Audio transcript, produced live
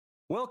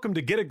Welcome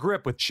to Get a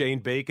Grip with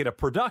Shane Bacon, a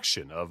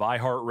production of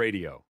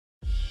iHeartRadio.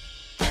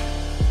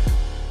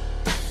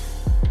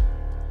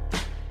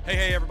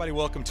 Hey, everybody.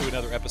 Welcome to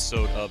another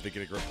episode of the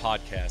Get a Grip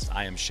podcast.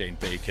 I am Shane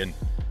Bacon.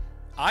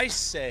 I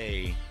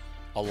say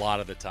a lot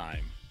of the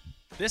time,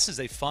 this is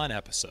a fun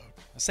episode.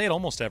 I say it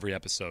almost every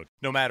episode,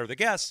 no matter the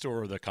guest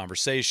or the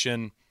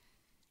conversation.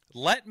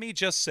 Let me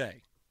just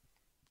say,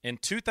 in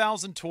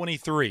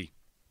 2023,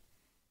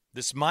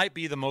 this might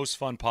be the most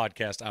fun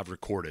podcast I've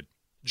recorded.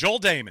 Joel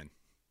Dahmen,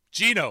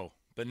 Geno,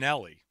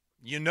 Bonnalie.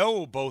 You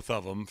know both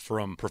of them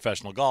from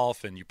professional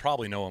golf, and you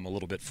probably know them a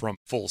little bit from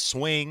Full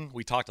Swing.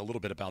 We talked a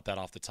little bit about that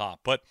off the top.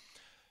 But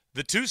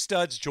the two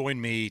studs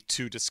joined me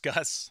to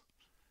discuss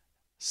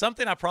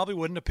something I probably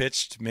wouldn't have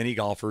pitched many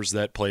golfers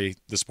that play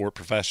the sport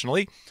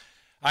professionally.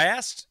 I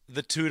asked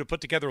the two to put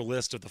together a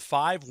list of the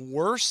 5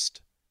 worst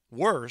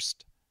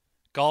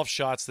golf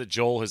shots that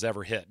Joel has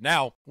ever hit.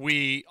 Now,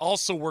 we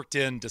also worked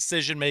in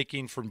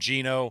decision-making from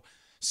Geno,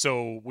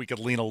 so we could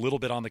lean a little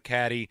bit on the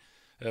caddy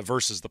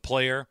versus the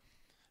player.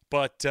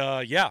 But,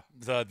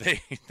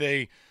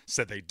 they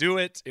said they'd do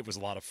it. It was a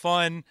lot of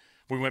fun.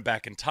 We went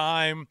back in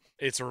time.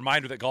 It's a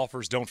reminder that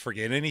golfers don't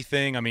forget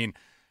anything. I mean,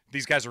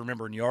 these guys are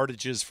remembering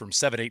yardages from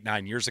 7, 8,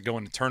 9 years ago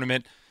in the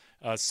tournament.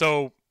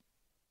 So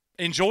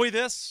enjoy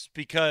this,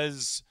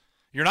 because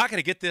you're not going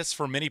to get this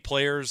from many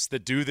players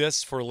that do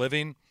this for a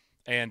living.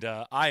 And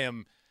I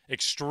am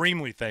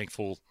extremely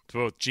thankful to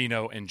both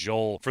Geno and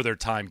Joel for their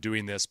time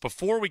doing this.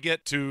 Before we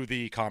get to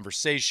the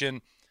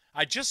conversation,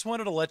 I just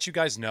wanted to let you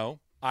guys know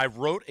I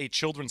wrote a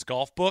children's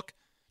golf book.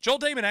 Joel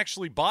Dahmen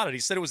actually bought it.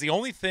 He said it was the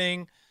only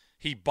thing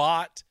he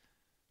bought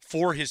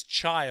for his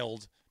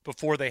child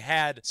before they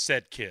had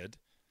said kid.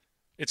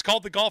 It's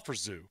called The Golfer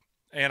Zoo,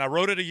 and I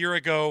wrote it a year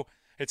ago.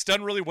 It's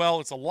done really well.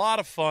 It's a lot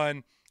of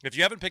fun. If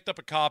you haven't picked up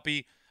a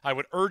copy, I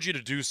would urge you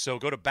to do so.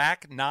 Go to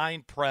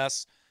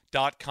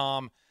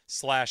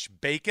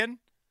back9press.com/bacon.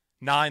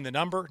 9 the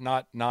number,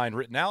 not 9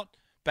 written out.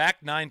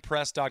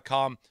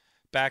 back9press.com/bacon.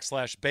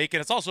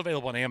 It's also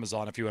available on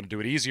Amazon if you want to do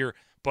it easier,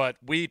 but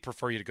we'd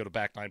prefer you to go to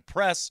Back 9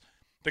 Press.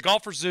 The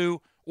Golfer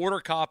Zoo, order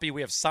a copy.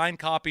 We have signed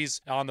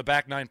copies on the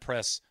Back 9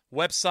 Press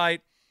website.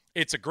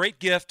 It's a great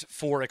gift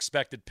for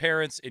expected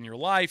parents in your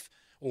life,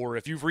 or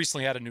if you've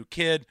recently had a new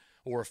kid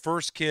or a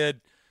first kid,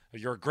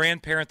 you're a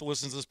grandparent that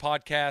listens to this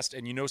podcast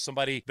and you know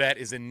somebody that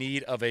is in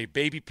need of a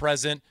baby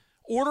present,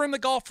 order them the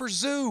Golfer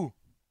Zoo.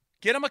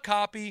 Get them a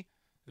copy.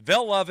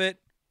 They'll love it.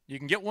 You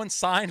can get one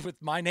signed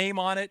with my name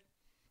on it.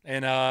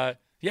 And,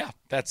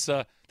 that's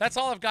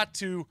all I've got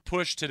to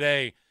push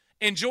today.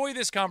 Enjoy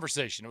this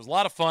conversation. It was a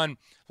lot of fun.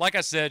 Like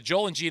I said,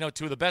 Joel and Geno,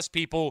 two of the best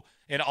people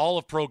in all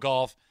of pro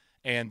golf,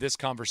 and this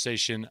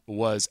conversation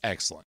was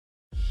excellent.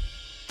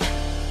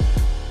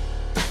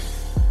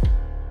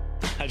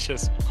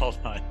 Hold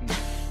on.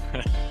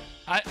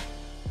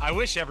 I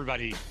wish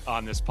everybody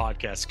on this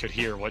podcast could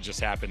hear what just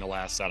happened the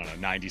last,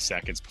 90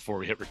 seconds before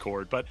we hit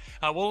record, but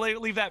we'll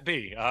leave that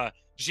be.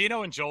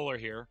 Geno and Joel are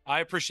here. I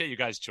appreciate you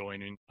guys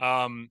joining.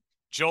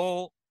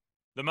 Joel,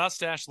 the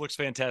mustache looks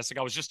fantastic.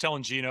 I was just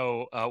telling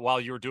Geno while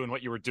you were doing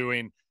what you were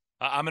doing,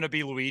 I'm going to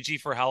be Luigi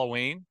for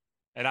Halloween,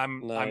 and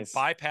I'm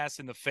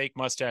bypassing the fake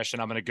mustache,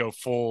 and I'm going to go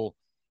full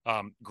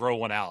grow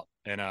one out,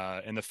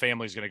 and the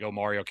family's going to go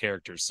Mario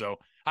characters. So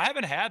I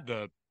haven't had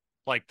the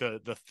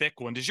thick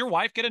one. Does your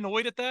wife get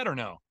annoyed at that or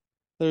no?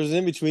 There's an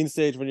in-between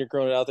stage when you're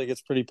growing it out that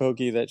gets pretty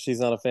pokey that she's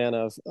not a fan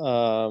of.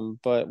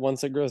 But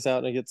once it grows out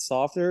and it gets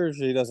softer,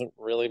 she doesn't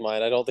really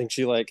mind. I don't think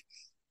she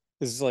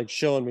is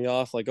showing me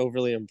off,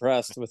 overly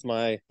impressed with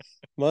my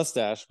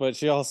mustache, but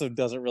she also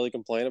doesn't really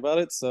complain about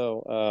it.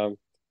 So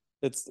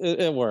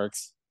it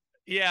works.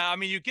 Yeah. I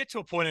mean, you get to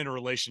a point in a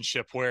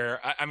relationship where,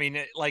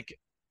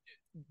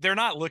 they're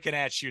not looking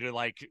at you to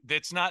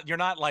you're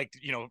not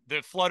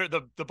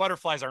the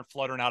butterflies aren't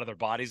fluttering out of their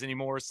bodies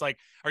anymore. It's like,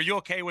 are you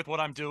okay with what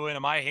I'm doing?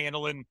 Am I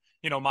handling,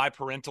 my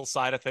parental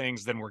side of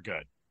things? Then we're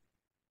good.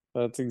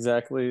 That's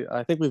exactly,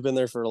 I think we've been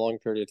there for a long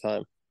period of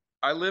time.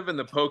 I live in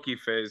the pokey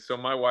phase, so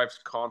my wife's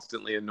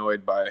constantly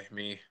annoyed by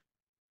me.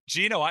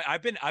 Geno,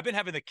 I've been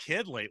having the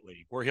kid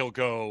lately where he'll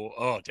go,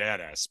 "Oh,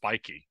 Dad,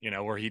 spiky,"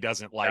 where he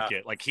doesn't like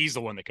it. Like he's the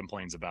one that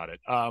complains about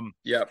it.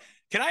 Yeah.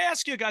 Can I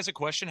ask you guys a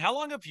question? How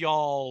long have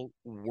y'all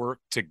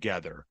worked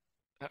together?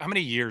 How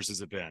many years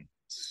has it been?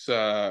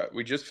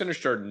 We just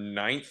finished our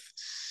 9th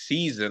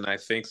season, I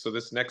think. So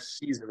this next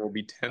season will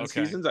be 10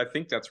 seasons. I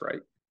think that's right.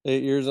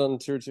 8 years on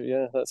Tour 2.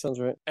 Yeah, that sounds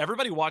right.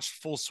 Everybody watched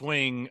Full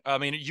Swing. I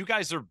mean, you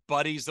guys are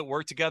buddies that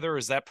work together.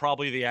 Is that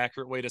probably the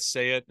accurate way to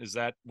say it? Is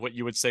that what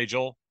you would say,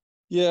 Joel?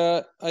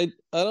 Yeah, I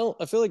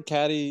feel like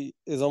caddy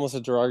is almost a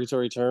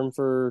derogatory term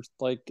for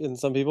in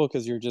some people,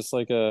 because you're just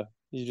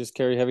you just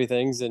carry heavy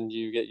things and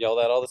you get yelled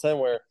at all the time,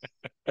 where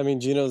I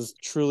mean, Geno's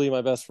truly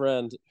my best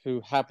friend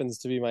who happens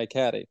to be my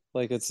caddy.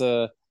 At times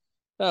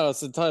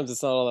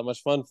it's not all that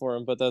much fun for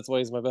him, but that's why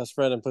he's my best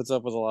friend and puts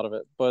up with a lot of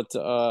it. But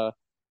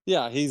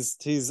yeah,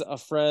 he's a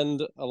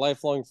friend, a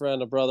lifelong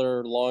friend, a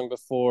brother, long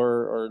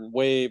before or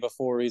way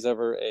before he's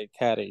ever a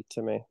caddy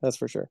to me. That's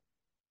for sure.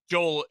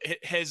 Joel,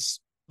 has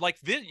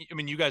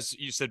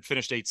you said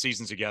finished 8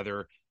 seasons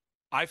together.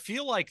 I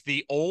feel like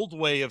the old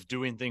way of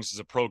doing things as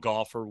a pro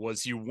golfer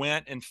was you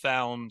went and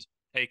found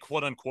a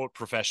quote unquote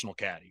professional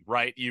caddy,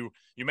 right? You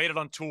made it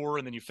on tour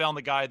and then you found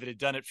the guy that had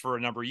done it for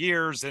a number of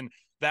years and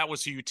that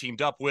was who you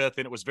teamed up with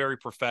and it was very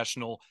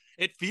professional.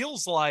 It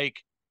feels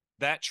like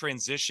that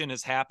transition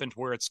has happened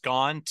where it's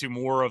gone to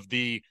more of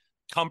the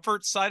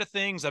comfort side of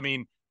things.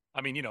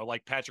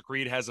 Like Patrick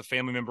Reed has a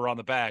family member on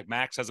the bag.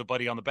 Max has a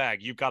buddy on the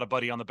bag. You've got a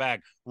buddy on the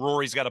bag.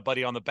 Rory's got a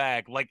buddy on the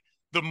bag. Like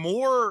the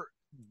more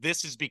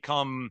this has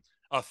become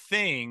a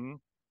thing,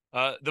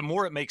 the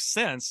more it makes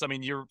sense. I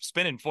mean, you're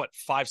spending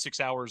 5-6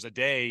 hours a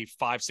day,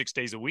 5-6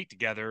 days a week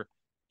together.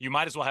 You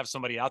might as well have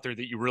somebody out there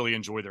that you really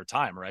enjoy their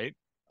time, right?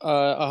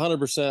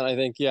 100%. I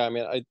think, yeah. I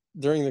mean,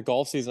 during the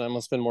golf season, I'm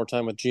gonna spend more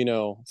time with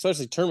Geno,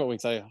 especially tournament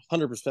weeks. I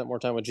 100% more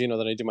time with Geno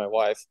than I do my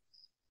wife.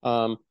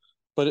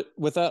 But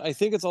with that, I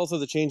think it's also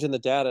the change in the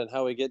data and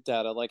how we get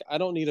data. Like, I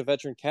don't need a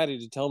veteran caddy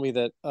to tell me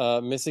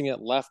that missing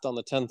it left on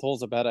the 10th hole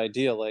is a bad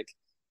idea. Like,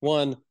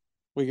 one,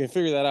 we can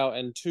figure that out,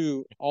 and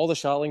two, all the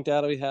shot link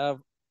data we have,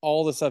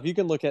 all the stuff, you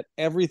can look at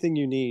everything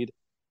you need.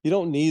 You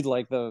don't need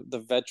like the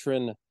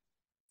veteran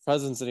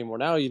presence anymore.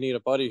 Now you need a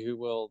buddy who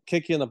will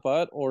kick you in the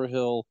butt or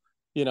he'll,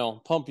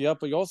 pump you up.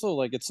 But you also,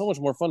 like, it's so much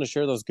more fun to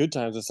share those good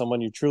times with someone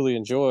you truly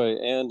enjoy.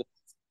 And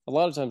a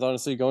lot of times,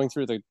 honestly, going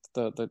through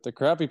the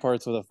crappy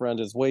parts with a friend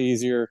is way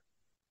easier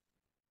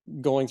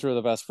going through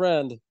the best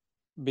friend,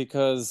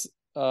 because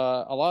a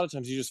lot of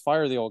times you just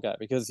fire the old guy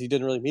because he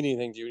didn't really mean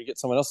anything to you and you get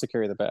someone else to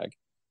carry the bag.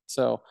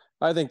 So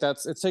I think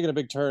it's taken a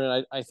big turn,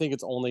 and I think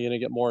it's only going to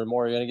get more and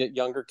more. You're going to get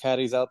younger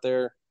caddies out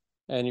there,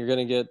 and you're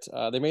going to get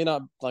they may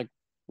not like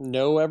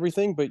know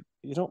everything, but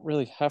you don't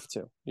really have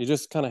to. You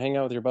just kind of hang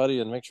out with your buddy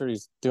and make sure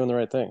he's doing the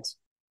right things.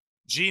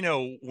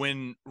 Geno,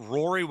 when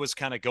Rory was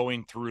kind of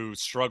going through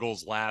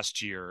struggles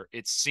last year,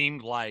 it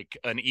seemed like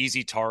an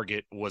easy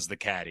target was the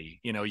caddy.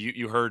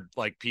 You heard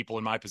like people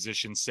in my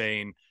position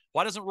saying,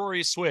 why doesn't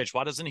Rory switch?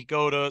 Why doesn't he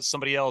go to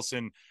somebody else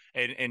and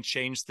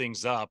change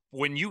things up?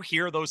 When you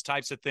hear those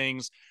types of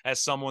things as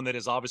someone that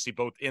is obviously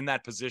both in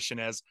that position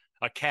as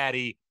a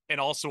caddy and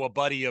also a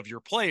buddy of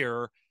your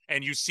player,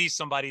 and you see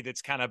somebody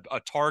that's kind of a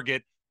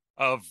target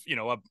of,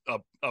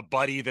 a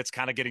buddy that's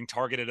kind of getting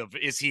targeted of,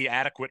 is he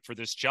adequate for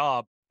this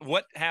job?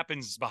 What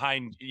happens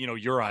behind,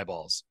 your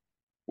eyeballs?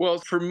 Well,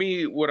 for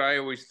me, what I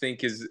always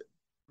think is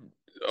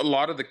a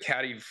lot of the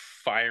caddy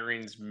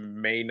firings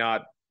may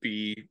not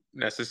be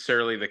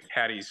necessarily the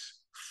caddy's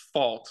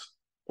fault,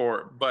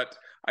 but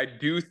I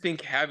do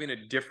think having a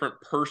different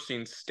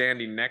person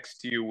standing next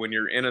to you when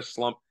you're in a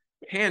slump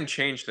can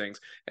change things.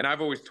 And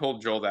I've always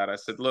told Joel that. I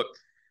said, look,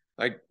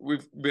 like,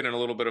 we've been in a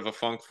little bit of a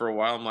funk for a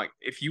while. I'm like,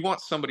 if you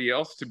want somebody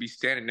else to be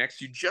standing next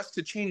to you just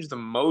to change the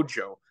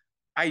mojo,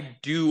 I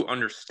do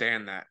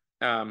understand that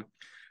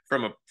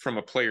from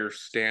a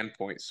player's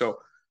standpoint. So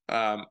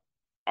I've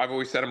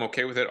always said I'm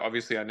okay with it.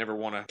 Obviously, I never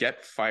want to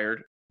get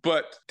fired.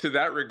 But to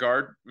that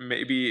regard,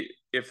 maybe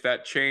if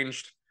that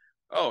changed,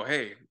 oh,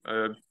 hey,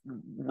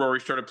 Rory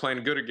started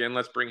playing good again.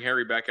 Let's bring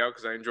Harry back out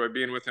because I enjoy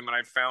being with him and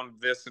I found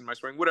this in my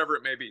swing, whatever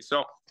it may be.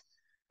 So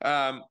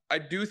I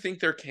do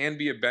think there can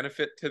be a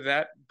benefit to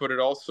that, but it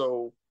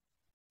also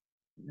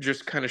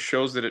just kind of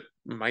shows that it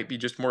might be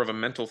just more of a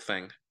mental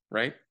thing,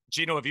 right?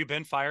 Geno, have you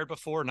been fired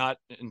before? Not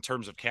in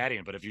terms of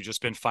caddying, but have you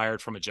just been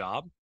fired from a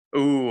job?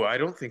 Ooh, I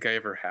don't think I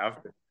ever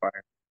have been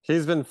fired.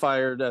 He's been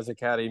fired as a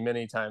caddy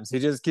many times. He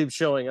just keeps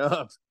showing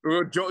up.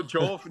 Ooh,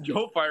 Joel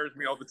fires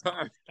me all the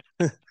time.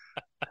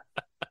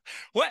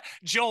 What,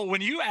 Joel,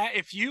 when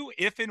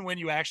if and when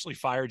you actually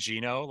fire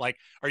Geno, like,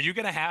 what are you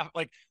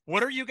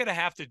going to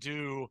have to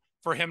do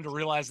for him to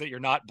realize that you're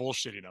not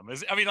bullshitting him?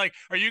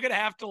 Are you going to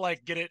have to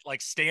like get it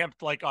like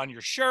stamped like on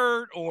your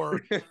shirt,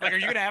 or like, are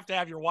you going to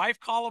have your wife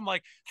call him?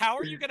 Like, how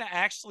are you going to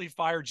actually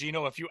fire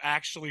Geno if you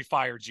actually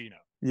fire Geno?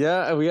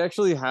 Yeah, we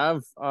actually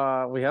have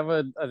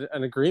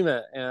an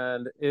agreement,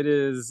 and it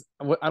is,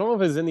 I don't know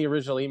if it's in the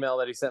original email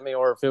that he sent me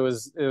or if it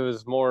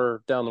was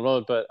more down the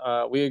road, but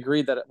we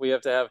agreed that we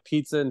have to have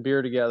pizza and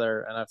beer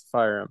together, and I have to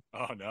fire him.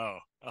 Oh no.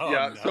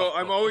 Yeah, no. So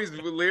I'm always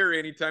leery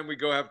anytime we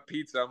go have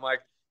pizza. I'm like,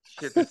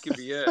 shit, this could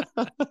be it.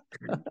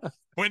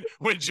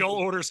 When Joel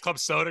orders club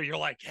soda, you're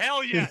like,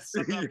 hell yes,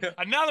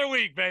 another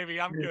week, baby,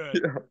 I'm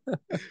good.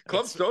 Yeah.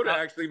 Club soda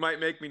actually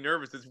might make me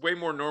nervous. It's way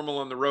more normal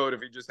on the road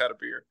if he just had a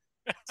beer.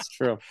 It's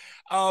true.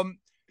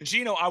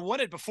 Geno,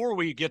 before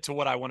we get to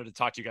what I wanted to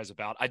talk to you guys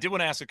about, I did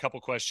want to ask a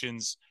couple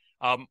questions.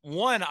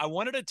 One, I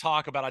wanted to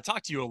talk about, I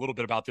talked to you a little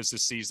bit about this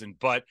season,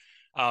 but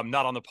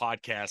not on the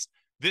podcast,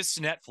 this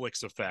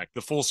Netflix effect,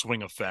 the full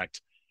swing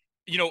effect.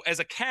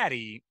 As a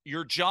caddy,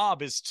 your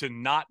job is to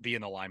not be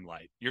in the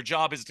limelight. Your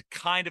job is to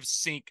kind of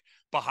sink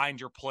behind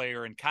your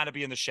player and kind of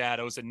be in the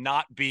shadows and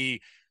not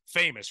be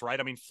famous, right?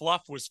 I mean,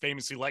 Fluff was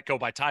famously let go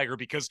by Tiger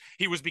because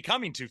he was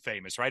becoming too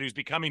famous, right? He was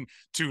becoming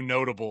too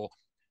notable.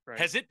 Right.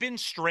 Has it been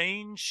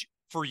strange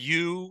for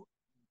you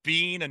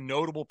being a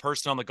notable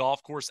person on the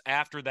golf course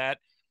after that,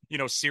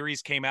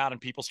 series came out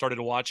and people started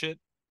to watch it?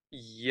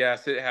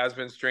 Yes, it has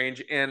been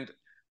strange. And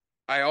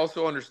I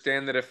also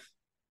understand that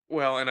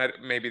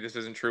maybe this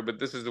isn't true, but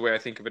this is the way I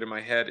think of it in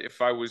my head. If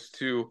I was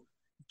to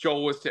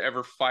Joel was to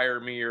ever fire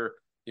me, or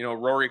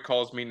Rory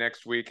calls me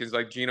next week, is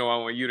like, Geno, I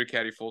want you to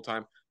caddy full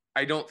time.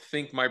 I don't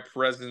think my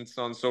presence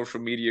on social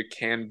media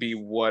can be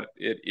what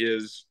it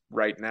is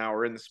right now,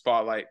 or in the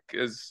spotlight,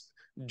 because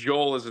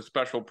Joel is a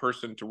special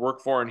person to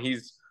work for, and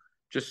he's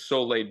just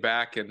so laid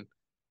back and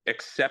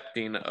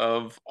accepting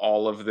of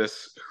all of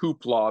this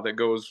hoopla that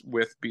goes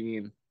with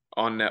being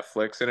on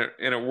Netflix,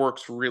 and it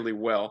works really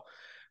well.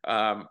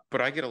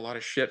 But I get a lot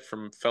of shit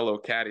from fellow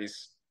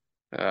caddies,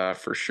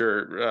 for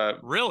sure.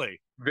 Really?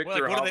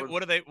 Victor,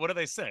 what do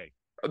they say?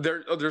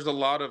 There's a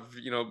lot of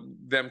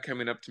them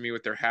coming up to me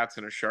with their hats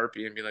and a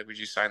Sharpie and be like, "Would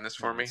you sign this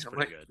for me?" I'm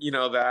like,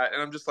 good. That,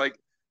 and I'm just like,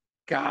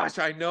 "Gosh,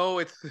 I know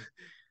it's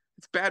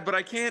bad, but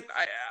I can't.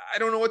 I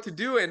don't know what to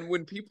do." And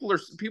when people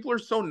are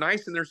so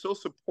nice and they're so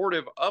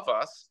supportive of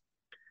us,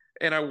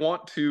 and I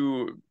want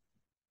to,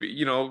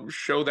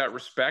 show that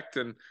respect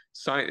and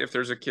sign if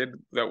there's a kid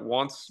that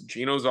wants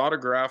Geno's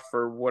autograph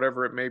or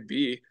whatever it may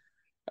be,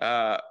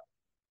 to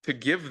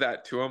give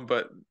that to him,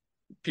 but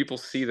people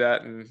see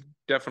that and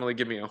definitely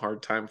give me a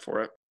hard time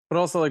for it. But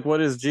also, like,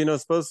 what is Geno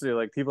supposed to do?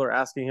 Like, people are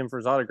asking him for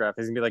his autograph.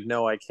 He's gonna be like,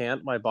 "No, I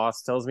can't. My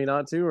boss tells me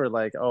not to," or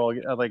like, "Oh,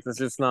 like that's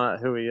just not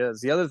who he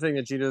is." The other thing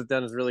that Geno's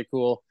done is really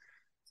cool,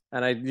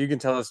 and you can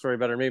tell the story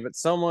better than me. But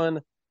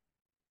someone,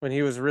 when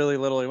he was really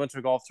little, he went to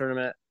a golf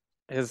tournament,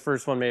 his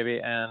first one maybe,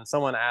 and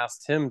someone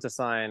asked him to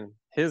sign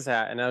his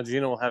hat, and now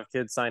Geno will have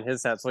kids sign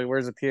his hat. So he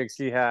wears a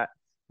PXG hat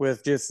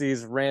with just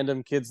these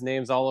random kids'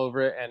 names all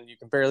over it, and you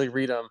can barely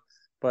read them.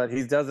 But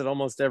he does it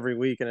almost every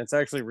week, and it's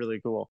actually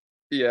really cool.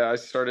 Yeah, I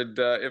started,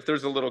 if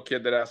there's a little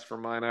kid that asks for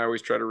mine, I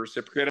always try to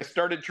reciprocate. I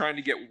started trying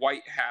to get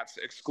white hats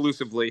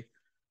exclusively.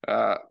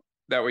 That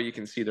way you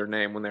can see their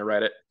name when they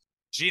write it.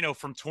 Geno,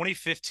 from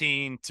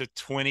 2015 to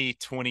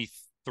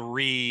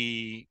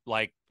 2023,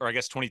 or I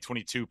guess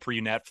 2022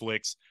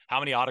 pre-Netflix, how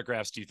many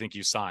autographs do you think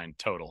you signed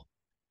total?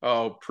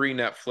 Oh,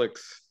 pre-Netflix.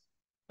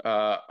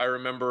 I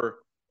remember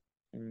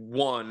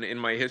one in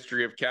my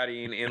history of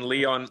caddying in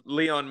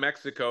Leon,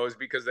 Mexico, is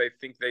because they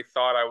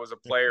thought I was a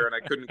player and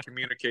I couldn't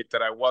communicate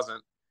that I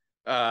wasn't.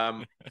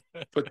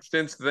 But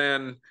since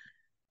then,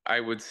 I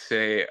would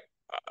say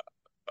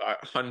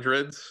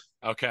hundreds.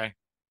 Okay.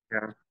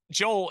 Yeah.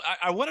 Joel,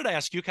 I wanted to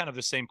ask you kind of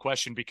the same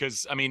question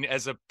because, I mean,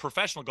 as a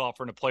professional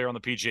golfer and a player on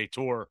the PGA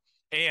Tour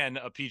and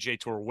a PGA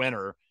Tour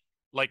winner,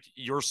 like,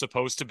 you're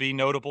supposed to be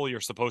notable. You're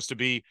supposed to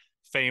be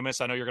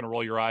famous. I know you're going to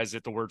roll your eyes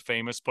at the word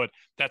famous, but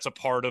that's a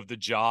part of the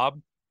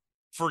job.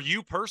 For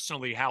you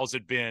personally, how's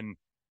it been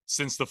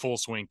since the Full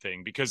Swing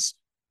thing? Because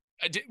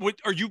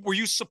were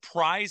you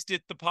surprised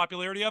at the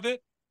popularity of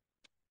it?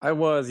 I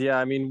was, yeah.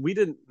 I mean, we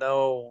didn't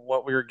know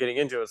what we were getting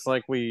into. It's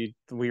like we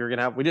didn't know we were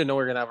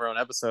gonna have our own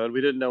episode. We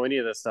didn't know any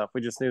of this stuff.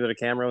 We just knew that a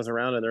camera was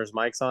around and there's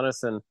mics on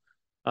us, and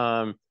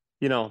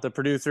the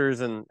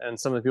producers and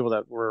some of the people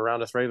that were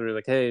around us regularly,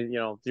 like, "Hey,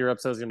 your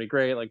episode's gonna be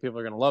great. Like, people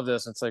are gonna love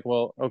this." And it's like,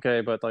 well,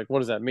 okay, but like, what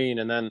does that mean?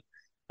 And then,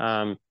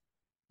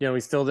 we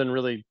still didn't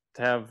really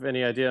have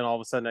any idea, and all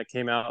of a sudden, it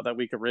came out that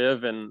week at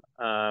Riv, and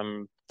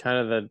kind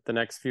of the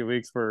next few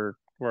weeks were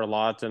a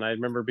lot. And I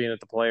remember being at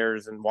the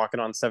Players and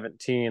walking on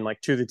 17, like,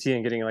 to the tee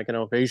and getting like an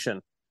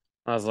ovation.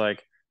 I was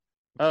like,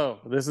 oh,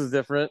 this is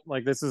different.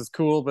 Like, this is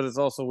cool, but it's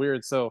also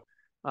weird. So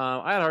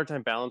I had a hard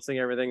time balancing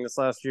everything this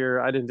last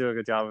year. I didn't do a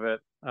good job of it.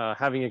 I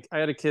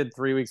had a kid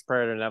 3 weeks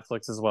prior to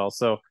Netflix as well.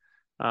 So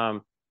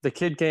the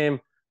kid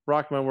came,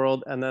 rocked my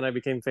world, and then I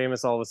became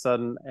famous all of a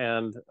sudden.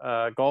 And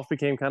golf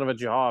became kind of a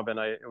job. And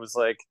it was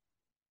like,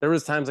 there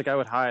was times like I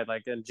would hide,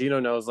 like, and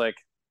Geno knows, like,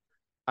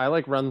 I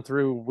like run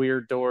through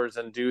weird doors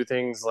and do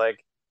things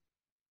like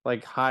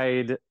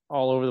hide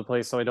all over the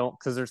place, so I don't,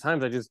 because there's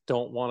times I just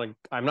don't want to.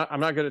 I'm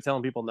not good at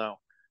telling people no,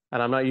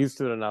 and I'm not used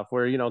to it enough.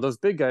 Where those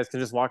big guys can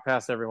just walk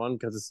past everyone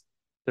because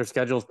their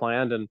schedule's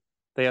planned and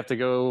they have to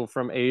go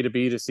from A to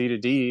B to C to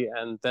D,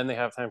 and then they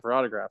have time for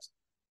autographs.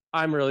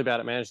 I'm really bad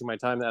at managing my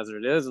time as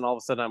it is, and all of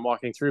a sudden I'm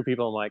walking through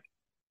people. I'm like,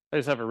 I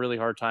just have a really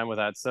hard time with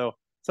that. So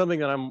something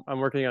that I'm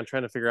working on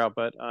trying to figure out.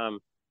 But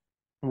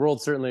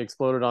world certainly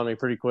exploded on me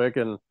pretty quick,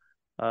 and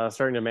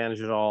starting to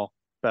manage it all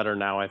better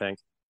now, I think.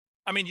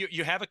 I mean,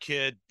 you have a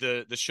kid,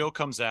 the show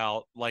comes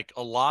out, like,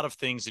 a lot of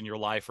things in your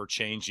life are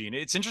changing.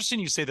 It's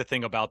interesting you say the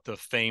thing about the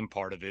fame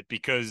part of it,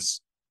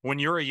 because when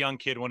you're a young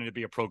kid wanting to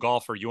be a pro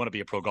golfer, you want to be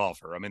a pro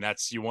golfer. I mean,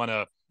 you want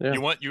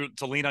you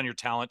to lean on your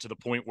talent to the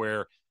point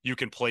where you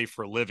can play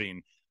for a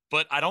living.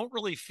 But I don't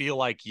really feel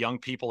like young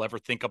people ever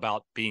think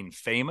about being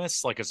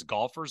famous, like, as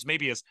golfers,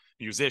 maybe as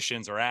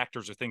musicians or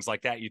actors or things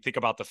like that. You think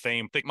about the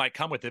fame that might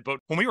come with it.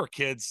 But when we were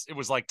kids, it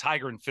was like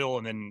Tiger and Phil.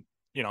 And then,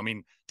 I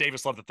mean,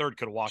 Davis Love III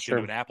could have walked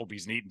into an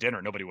Applebee's and eaten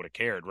dinner. Nobody would have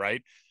cared,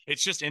 right?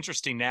 It's just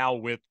interesting now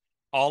with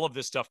all of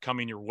this stuff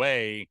coming your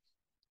way.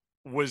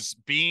 Was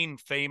being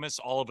famous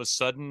all of a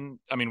sudden,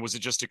 I mean, was it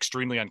just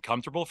extremely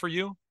uncomfortable for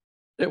you?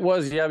 It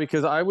was, yeah,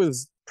 because I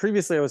was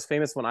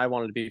famous when I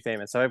wanted to be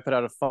famous. So I put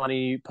out a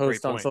funny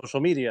post on social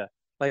media.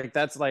 Like,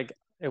 that's like,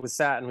 it was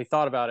sat and we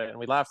thought about it and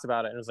we laughed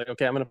about it. And it was like,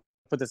 okay, I'm going to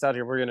put this out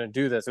here. We're going to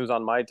do this. It was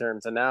on my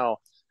terms. And now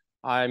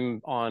I'm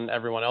on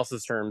everyone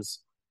else's terms,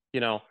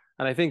 And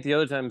I think the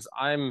other times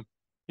I'm,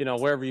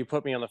 wherever you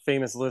put me on the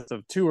famous list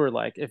of tour,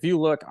 like if you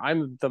look,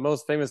 I'm the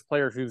most famous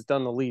player who's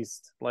done the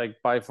least, like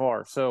by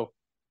far. So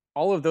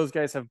all of those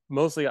guys have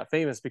mostly got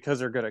famous because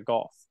they're good at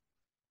golf.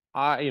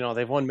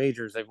 They've won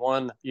majors, they've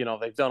won,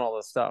 they've done all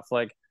this stuff.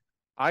 Like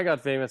I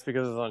got famous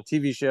because I was on a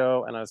TV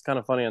show and I was kind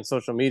of funny on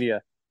social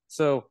media.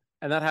 So,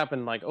 and that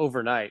happened like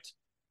overnight.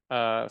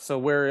 So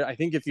where I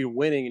think if you're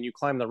winning and you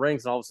climb the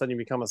ranks and all of a sudden you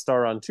become a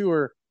star on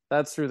tour,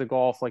 that's through the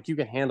golf. Like you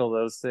can handle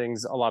those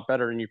things a lot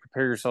better and you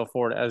prepare yourself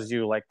for it as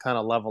you like kind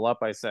of level up,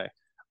 I say.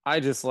 I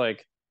just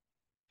like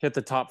hit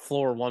the top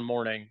floor one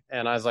morning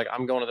and I was like,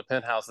 I'm going to the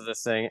penthouse of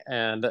this thing.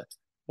 And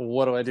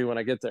what do I do when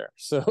I get there?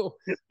 So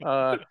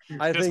I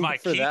Does think my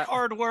for key that,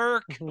 card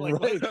work? Like,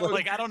 right,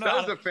 like I don't know.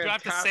 That was a Do I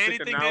have to say fantastic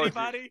anything analogy.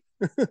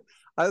 to anybody?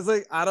 I was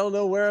like, I don't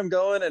know where I'm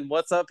going and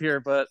what's up here,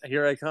 but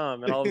here I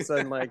come. And all of a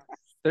sudden, like,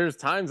 there's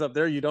times up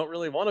there you don't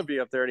really want to be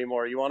up there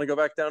anymore. You want to go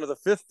back down to the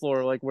 5th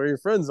floor, like where your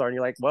friends are. And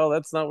you're like, well,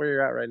 that's not where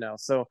you're at right now.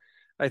 So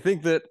I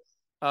think that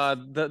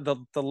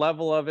the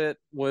level of it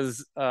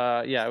was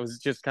it was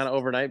just kind of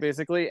overnight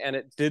basically, and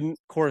it didn't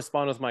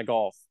correspond with my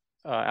golf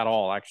at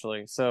all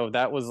actually. So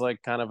that was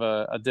like kind of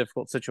a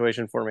difficult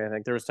situation for me. I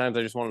think there was times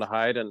I just wanted to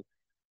hide, and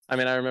I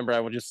mean I remember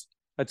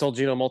I told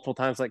Geno multiple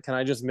times, like, can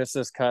I just miss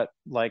this cut,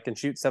 like, and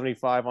shoot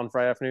 75 on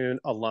Friday afternoon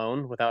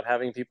alone without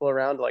having people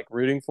around, like,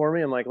 rooting for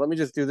me? I'm like, let me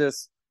just do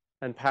this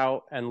and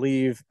pout and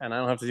leave, and I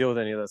don't have to deal with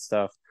any of that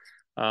stuff.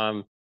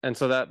 And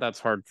so that's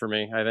hard for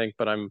me, I think,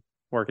 but I'm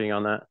working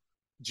on that.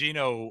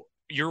 Geno,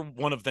 you're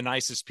one of the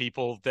nicest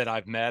people that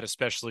I've met,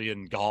 especially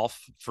in golf,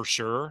 for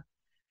sure.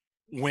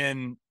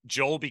 When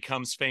Joel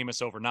becomes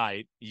famous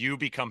overnight, you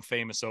become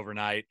famous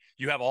overnight.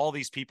 You have all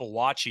these people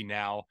watching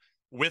now.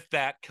 With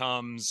that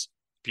comes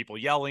people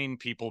yelling,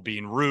 people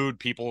being rude,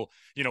 people,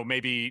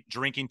 maybe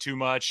drinking too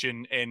much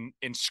and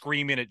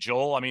screaming at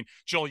Joel. I mean,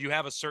 Joel, you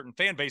have a certain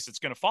fan base that's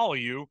going to follow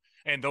you,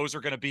 and those are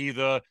going to be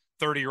the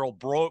 30-year-old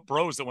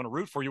bros that want to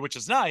root for you, which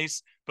is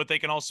nice, but they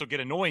can also get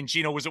annoying.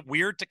 Geno, was it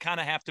weird to kind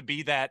of have to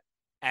be that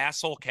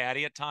asshole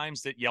caddy at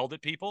times that yelled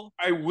at people?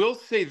 I will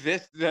say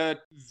this, that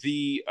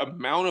the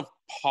amount of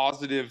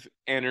positive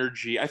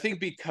energy, I think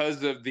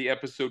because of the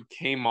episode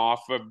came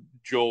off of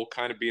Joel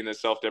kind of being the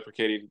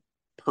self-deprecating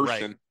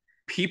person, right.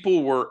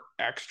 People were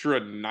extra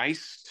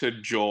nice to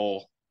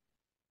Joel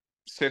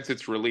since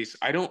its release.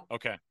 I don't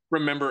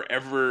remember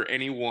ever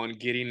anyone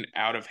getting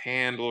out of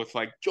hand with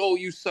like, Joel,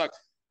 you suck.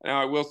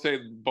 Now, I will say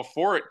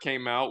before it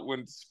came out,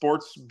 when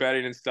sports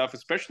betting and stuff,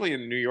 especially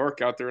in New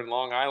York out there in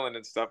Long Island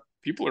and stuff,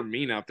 people are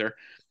mean out there.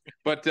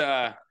 But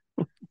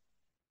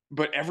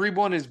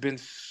everyone has been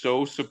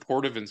so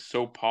supportive and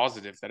so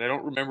positive that I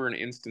don't remember an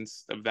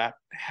instance of that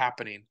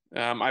happening.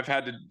 I've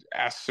had to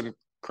ask some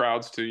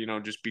crowds to,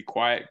 just be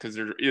quiet because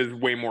there is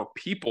way more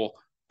people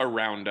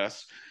around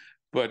us,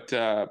 but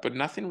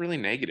nothing really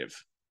negative.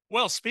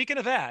 Well, speaking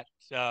of that,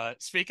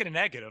 speaking of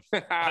negative,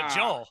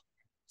 Joel,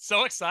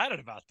 so excited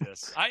about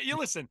this.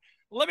 Listen,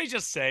 let me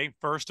just say,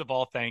 first of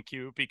all, thank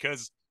you,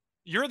 because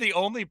you're the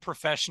only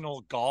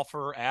professional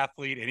golfer,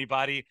 athlete,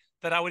 anybody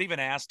that I would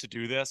even ask to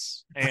do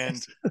this.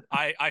 And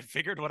I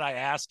figured when I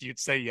asked, you'd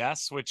say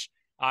yes, which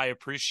I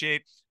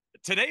appreciate.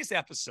 Today's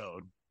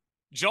episode,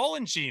 Joel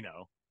and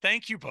Geno,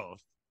 thank you both,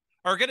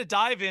 are going to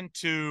dive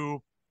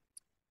into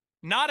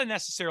not a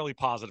necessarily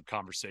positive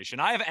conversation.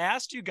 I have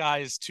asked you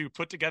guys to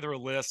put together a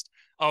list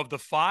of the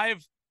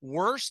 5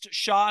 worst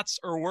shots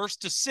or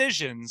worst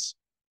decisions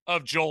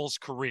of Joel's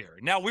career.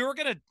 Now, we were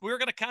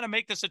gonna kind of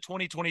make this a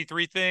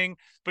 2023 thing,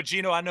 but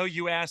Geno, I know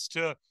you asked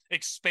to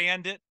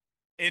expand it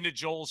into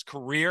Joel's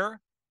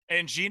career.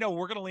 And Geno,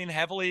 we're going to lean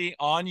heavily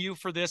on you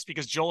for this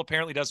because Joel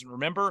apparently doesn't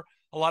remember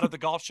a lot of the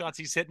golf shots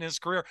he's hit in his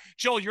career.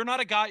 Joel, you're not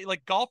a guy,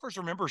 like, golfers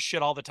remember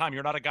shit all the time.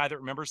 You're not a guy that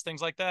remembers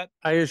things like that.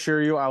 I assure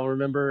you, I'll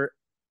remember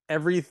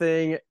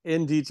everything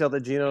in detail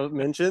that Geno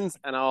mentions,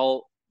 and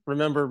I'll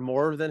remember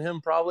more than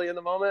him probably in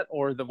the moment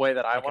or the way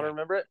that I want to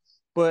remember it.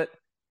 But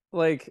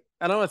like,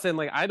 and I'm not saying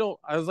like, I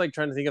was like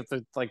trying to think of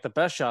the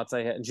best shots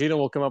I hit, and Geno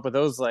will come up with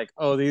those like,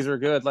 oh, these are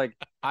good. Like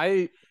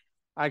I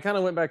kind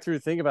of went back through to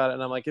think about it,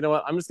 and I'm like, you know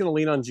what? I'm just going to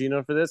lean on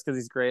Geno for this because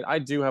he's great. I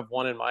do have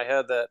one in my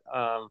head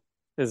that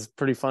is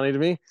pretty funny to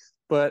me.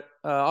 But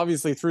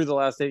obviously, through the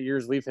last 8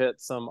 years, we've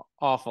hit some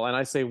awful, and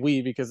I say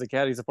we because the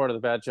caddy's a part of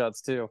the bad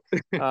shots too,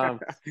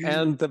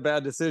 and the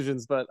bad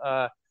decisions. But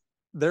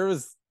there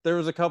was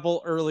a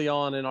couple early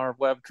on in our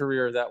web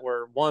career that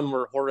were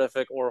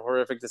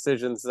horrific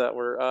decisions that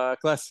were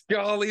classic.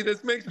 Golly,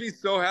 this makes me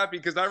so happy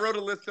because I wrote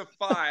a list of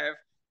 5.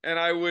 And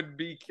I would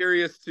be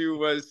curious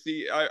to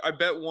see. I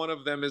bet one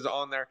of them is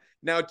on there.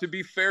 Now, to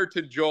be fair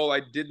to Joel, I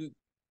didn't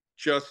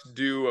just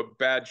do a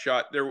bad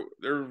shot. There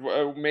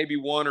may be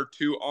 1 or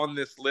 2 on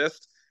this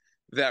list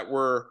that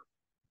were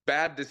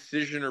bad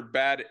decision or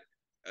bad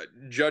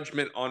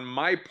judgment on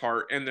my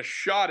part. And the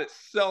shot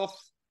itself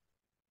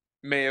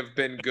may have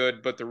been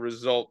good, but the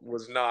result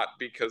was not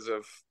because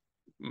of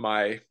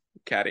my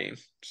caddying.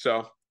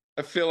 So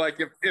I feel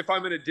like if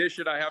I'm going to dish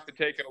it, I have to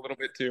take it a little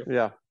bit too.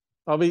 Yeah.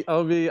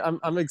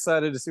 I'm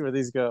excited to see where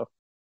these go.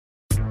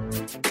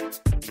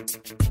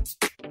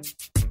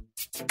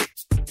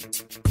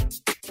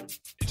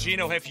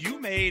 Geno, have you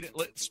made,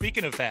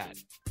 speaking of that,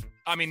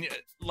 I mean,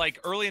 like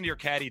early into your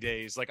caddy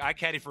days, like I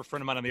caddied for a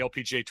friend of mine on the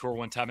LPGA tour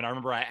one time, and I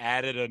remember I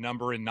added a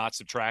number and not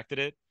subtracted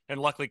it, and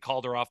luckily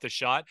called her off the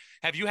shot.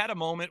 Have you had a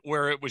moment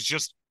where it was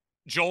just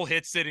Joel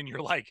hits it and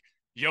you're like,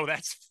 yo,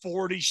 that's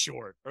 40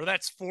 short or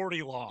that's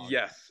 40 long?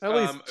 Yes. At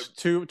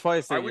least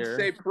twice a year. I would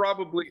say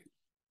probably.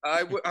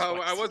 I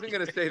wasn't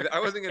going to say that.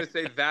 I wasn't going to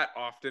say that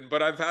often,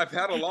 but I've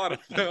had a lot of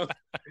them.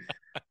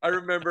 I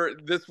remember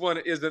this one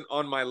isn't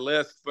on my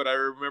list, but I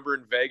remember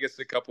in Vegas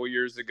a couple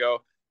years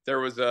ago, there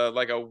was a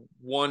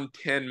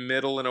 110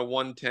 middle and a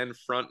 110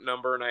 front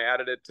number, and I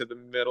added it to the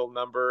middle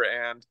number.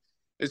 And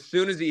as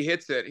soon as he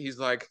hits it, he's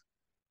like,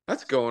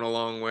 that's going a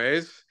long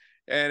ways.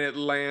 And it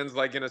lands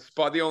like in a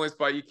spot, the only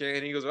spot you can.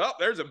 And he goes, well,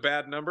 there's a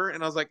bad number.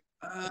 And I was like,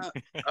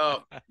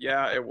 oh,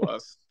 yeah, it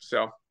was.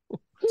 So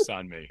it's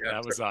on me. Yeah,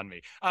 that was on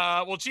me.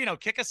 Well, Geno,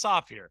 kick us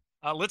off here.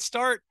 Let's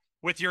start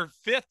with your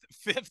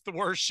fifth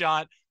worst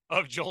shot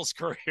of Joel's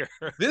career.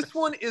 This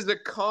one is a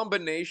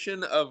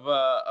combination of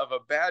a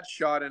bad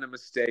shot and a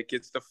mistake.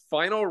 It's the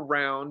final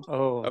round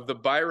of the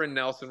Byron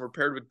Nelson. We're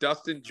paired with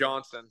Dustin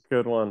Johnson.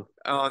 Good one.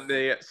 On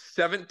the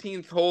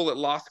 17th hole at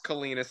Las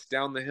Colinas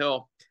down the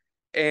hill.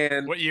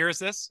 And what year is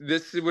this?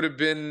 This would have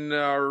been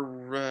our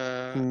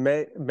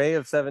May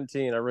of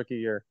 17, our rookie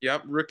year.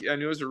 Yep, rookie. I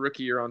knew it was a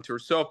rookie year on tour.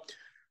 So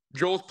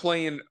Joel's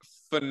playing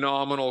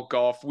phenomenal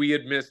golf. We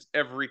had missed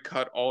every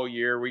cut all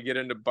year. We get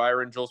into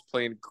Byron. Joel's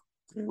playing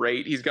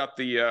great. He's got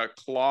the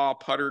claw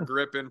putter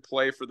grip in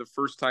play for the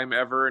first time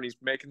ever, and he's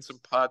making some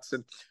putts.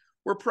 And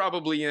we're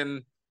probably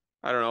in,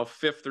 I don't know,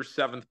 5th or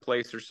 7th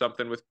place or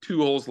something with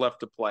 2 holes left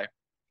to play.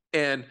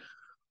 And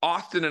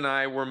Austin and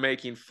I were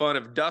making fun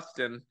of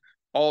Dustin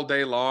all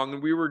day long,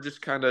 and we were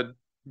just kind of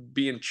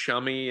being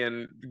chummy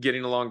and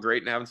getting along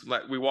great and having some.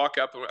 We walk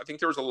up, and I think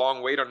there was a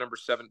long wait on number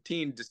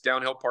 17, just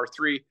downhill par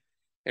 3,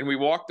 and we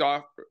walked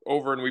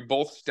over, and we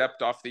both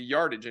stepped off the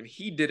yardage, and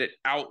he did it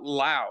out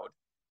loud,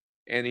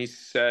 and he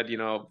said,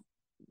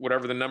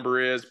 whatever the number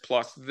is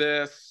plus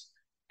this,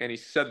 and he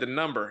said the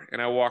number,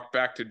 and I walked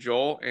back to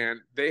Joel, and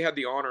they had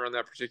the honor on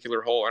that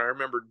particular hole, and I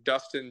remember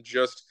Dustin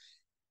just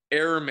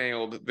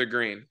airmailed the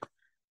green,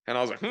 and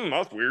I was like,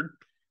 that's weird.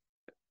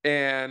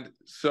 And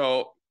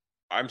so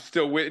I'm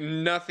still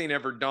nothing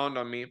ever dawned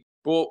on me.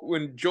 Well,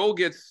 when Joel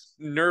gets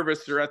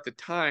nervous, or at the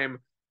time,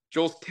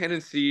 Joel's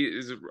tendency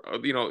is, a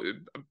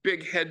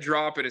big head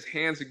drop, and his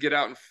hands would get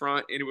out in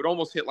front, and it would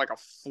almost hit like a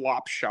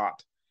flop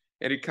shot,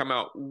 and it'd come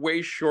out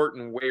way short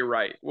and way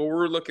right. Well,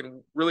 we're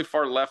looking really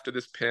far left of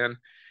this pin,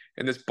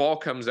 and this ball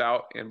comes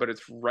out, but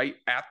it's right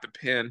at the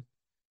pin.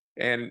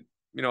 And,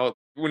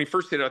 when he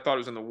first hit it, I thought it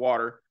was in the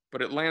water,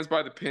 but it lands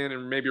by the pin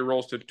and maybe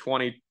rolls to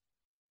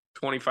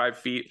 25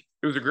 feet.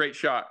 It was a great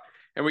shot.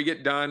 And we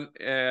get done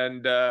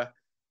and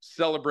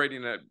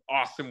celebrating an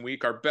awesome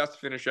week, our best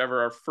finish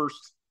ever, our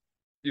first,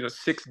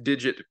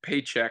 6-digit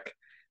paycheck.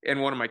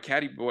 And one of my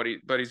caddy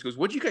buddies goes,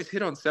 what'd you guys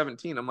hit on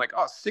 17? I'm like,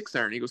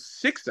 6-iron. He goes,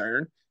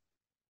 6-iron?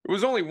 It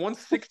was only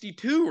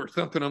 162 or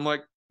something. I'm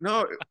like,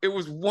 no, it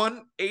was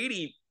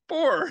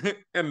 184.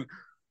 And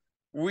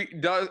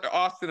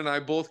Austin and I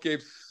both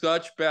gave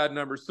such bad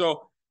numbers.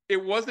 So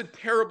it was a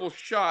terrible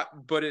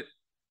shot, but it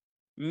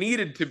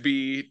needed to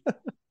be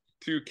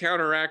to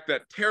counteract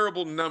that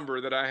terrible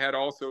number that I had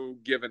also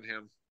given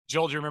him.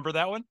 Joel, do you remember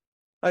that one?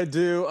 I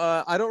do.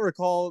 I don't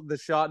recall the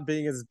shot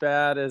being as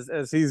bad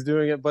as he's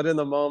doing it, but in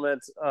the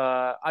moment,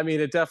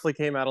 it definitely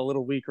came out a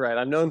little weak right.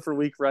 I'm known for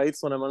weak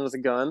rights when I'm under the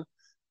gun,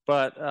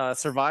 but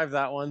survived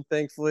that one,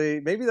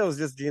 thankfully. Maybe that was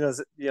just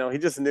Geno's, he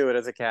just knew it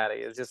as a caddy.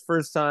 It's just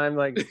first time,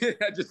 like, he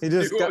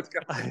just got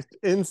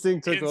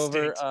instinct took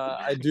over.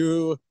 I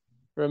do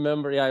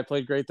remember, I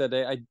played great that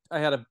day. I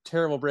had a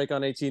terrible break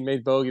on 18,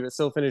 made bogey, but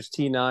still finished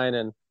T9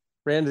 and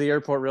ran to the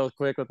airport real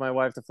quick with my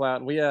wife to fly out.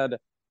 And we had,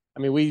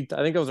 I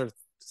think it was our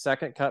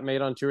second cut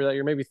made on tour that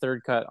year, maybe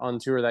third cut on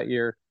tour that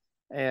year.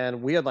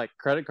 And we had like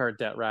credit card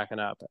debt racking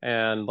up.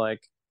 And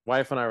like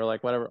wife and I were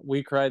like, whatever.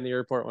 We cried in the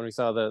airport when we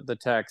saw the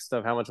text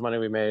of how much money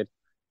we made.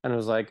 And it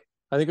was like,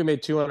 I think we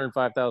made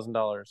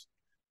 $205,000.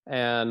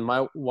 And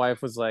my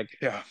wife was like,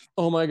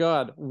 oh my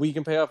God, we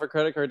can pay off our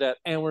credit card debt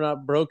and we're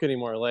not broke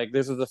anymore. Like,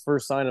 this is the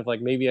first sign of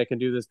like, maybe I can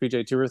do this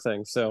PJ Tour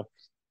thing. So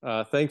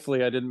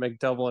thankfully I didn't make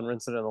double and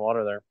rinse it in the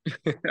water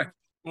there.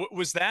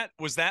 Was that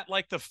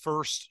like the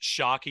first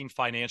shocking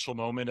financial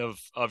moment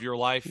of your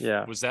life?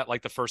 Yeah. Was that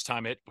like the first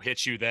time it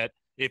hit you that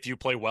if you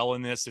play well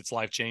in this, it's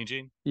life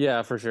changing?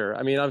 Yeah, for sure.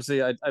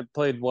 Obviously I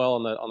played well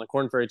on the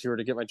Corn Ferry Tour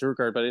to get my tour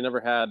card, but I never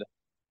had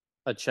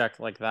a check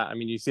like that.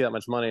 You see that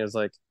much money, it's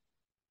like,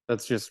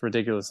 that's just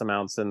ridiculous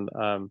amounts. And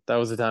that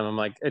was the time I'm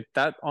like,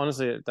 that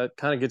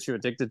kind of gets you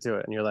addicted to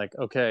it. And you're like,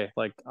 okay,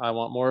 like I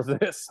want more of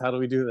this. How do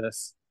we do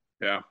this?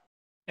 Yeah.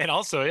 And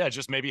also,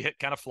 just maybe hit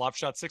kind of flop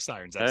shot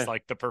 6-irons. That's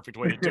like the perfect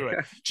way to do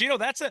it. Geno,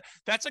 that's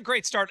a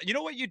great start. You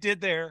know what you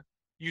did there?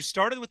 You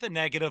started with a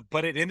negative,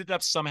 but it ended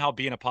up somehow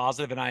being a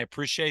positive, and I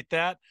appreciate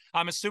that.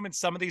 I'm assuming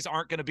some of these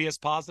aren't going to be as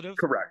positive.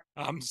 Correct.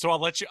 So I'll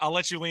let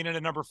you lean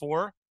into number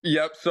 4.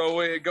 Yep. So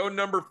we go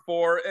number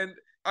 4, and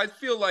I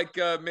feel like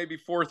maybe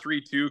 4,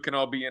 3, 2 can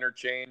all be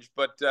interchanged,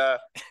 but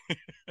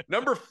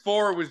number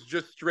 4 was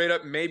just straight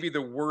up maybe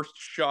the worst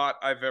shot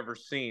I've ever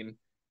seen.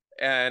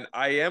 And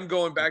I am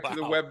going back to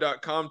the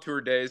web.com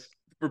tour days.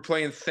 We're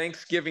playing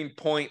Thanksgiving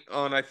Point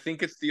on, I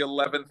think it's the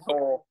 11th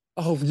hole.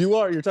 Oh, you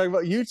are. You're talking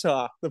about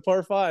Utah, the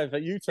par 5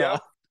 at Utah.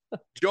 Yeah.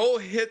 Joel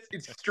hits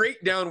it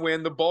straight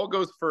downwind. The ball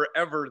goes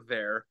forever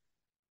there.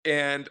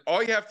 And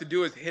all you have to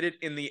do is hit it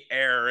in the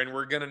air, and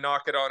we're going to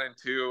knock it on in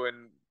 2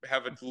 and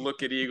have a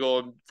look at eagle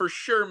and for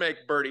sure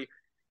make birdie.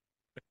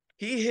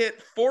 He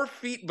hit 4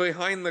 feet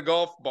behind the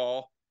golf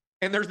ball,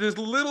 and there's this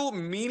little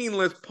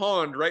meaningless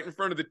pond right in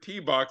front of the tee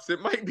box.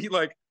 It might be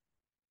like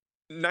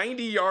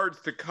 90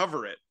 yards to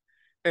cover it.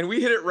 And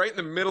we hit it right in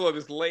the middle of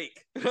this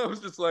lake. And I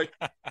was just like,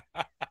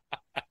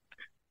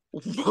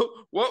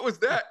 what was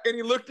that? And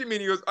he looked at me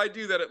and he goes, I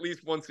do that at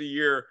least once a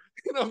year.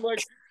 And I'm like,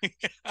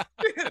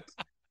 shit.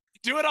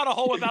 Do it on a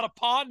hole without a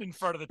pond in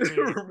front of the tee.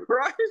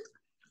 Right?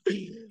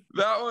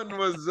 That one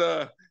was,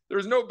 there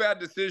was no bad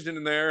decision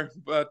in there.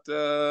 But,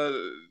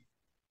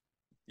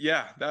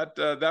 yeah,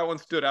 that one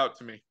stood out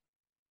to me.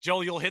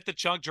 Joel, you'll hit the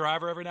chunk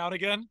driver every now and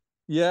again?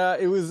 Yeah,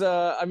 it was.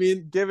 I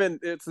mean, given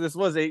this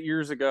was 8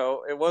 years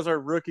ago, it was our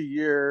rookie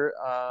year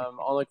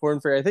on the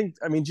Corn Ferry.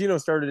 I mean, Geno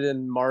started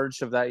in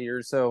March of that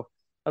year, so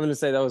I'm going to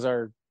say that was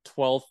our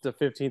 12th to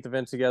 15th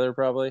event together,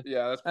 probably.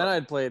 Yeah, that's and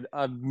I'd played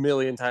a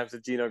million times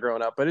with Geno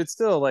growing up, but it's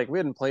still like we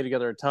hadn't played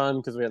together a ton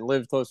because we hadn't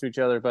lived close to each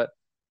other. But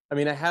I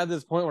mean, I had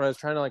this point where I was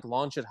trying to like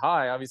launch it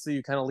high. Obviously,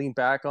 you kind of lean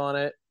back on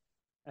it,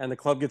 and the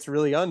club gets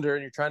really under,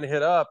 and you're trying to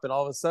hit up, and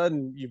all of a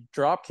sudden you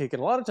drop kick.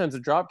 And a lot of times the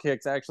drop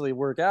kicks actually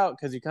work out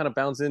because you kind of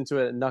bounce into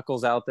it and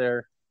knuckles out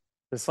there.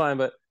 It's fine,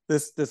 but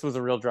this was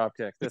a real drop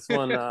kick. This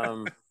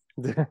one,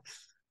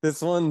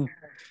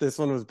 this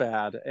one was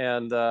bad,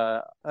 and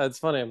it's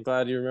funny. I'm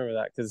glad you remember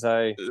that because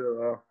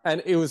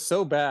and it was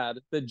so bad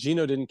that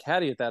Geno didn't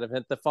caddy at that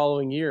event the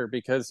following year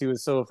because he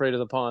was so afraid of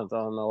the pond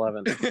on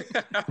 11.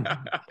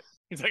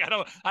 He's like,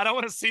 I don't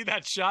want to see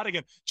that shot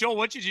again. Joel,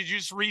 what did you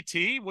just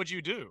re-tee? What'd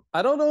you do?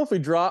 I don't know if we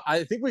draw.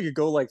 I think we could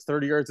go like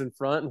 30 yards in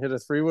front and hit a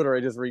 3-wood, or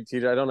I just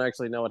re-teed it. I don't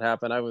actually know what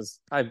happened. It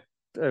was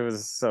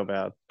so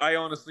bad. I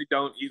honestly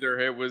don't either.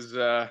 It was,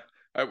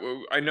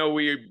 I know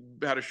we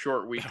had a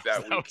short week that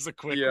week. That was a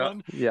quick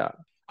one. Yeah.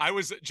 I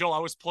was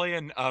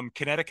playing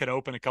Connecticut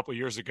Open a couple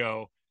years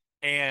ago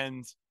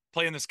and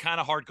playing this kind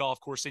of hard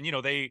golf course. And,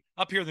 they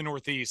up here in the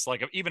Northeast,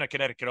 like even a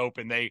Connecticut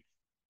Open, they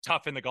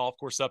toughen the golf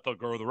course up. They'll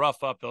grow the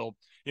rough up. They'll,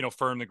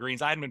 firm the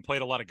greens. I hadn't been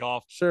played a lot of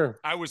golf. Sure.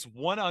 I was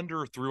 1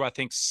 under through, I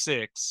think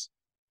 6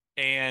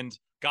 and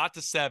got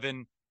to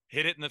 7,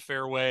 hit it in the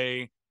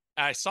fairway.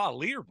 I saw a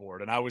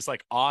leaderboard and I was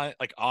like on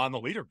the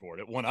leaderboard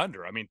at 1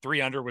 under. I mean,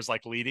 3 under was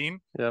like leading.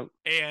 Yep.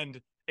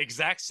 And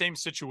exact same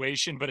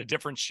situation, but a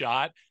different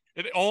shot.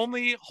 The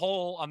only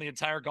hole on the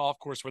entire golf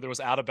course where there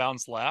was out of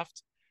bounds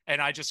left. And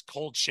I just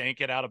cold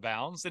shank it out of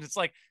bounds. And it's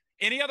like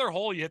any other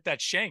hole, you hit that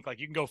shank. Like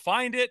you can go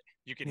find it.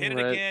 You can hit it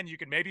again. You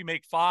can maybe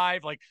make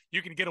 5. Like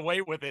you can get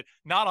away with it.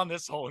 Not on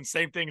this hole. And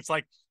same thing. It's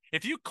like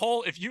if you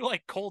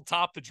cold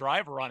top the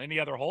driver on any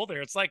other hole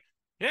there, it's like,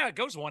 yeah, it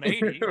goes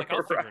 180. Like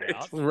I'll figure it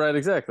out. Right,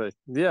 exactly.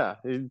 Yeah,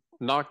 you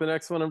knock the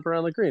next one up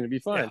around the green, it'd be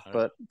fine. Yeah.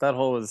 But that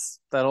hole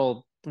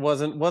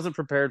wasn't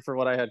prepared for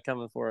what I had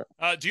coming for it.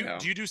 Do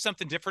you do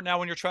something different now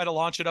when you're trying to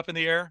launch it up in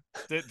the air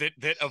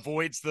that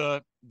avoids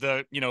the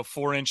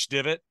 4-inch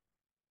divot?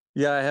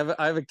 Yeah,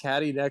 I have a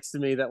caddy next to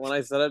me that when I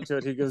set up to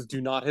it, he goes,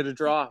 "Do not hit a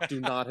draw. Do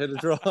not hit a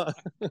draw."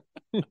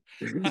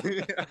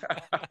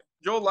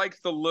 Joel likes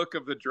the look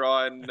of the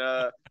draw, and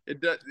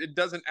it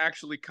doesn't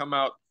actually come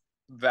out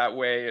that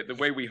way, the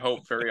way we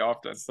hope very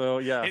often. So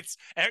yeah, it's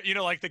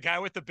like the guy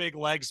with the big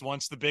legs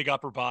wants the big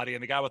upper body,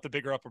 and the guy with the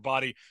bigger upper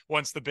body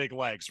wants the big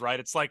legs, right?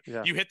 It's like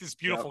you hit this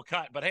beautiful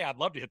cut, but hey, I'd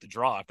love to hit the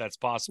draw if that's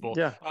possible.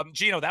 Yeah.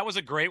 Geno, that was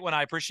a great one.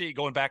 I appreciate you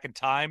going back in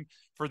time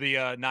for the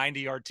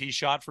 90-yard tee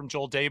shot from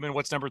Joel Dahmen.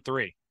 What's number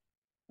 3?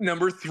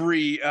 Number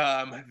 3,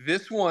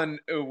 this one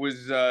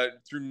was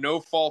through no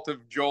fault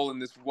of Joel,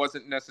 and this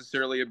wasn't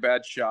necessarily a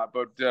bad shot,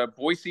 but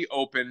Boise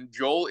Open,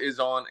 Joel is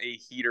on a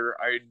heater.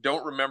 I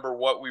don't remember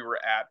what we were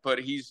at, but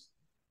he's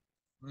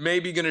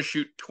maybe going to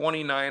shoot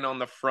 29 on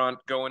the front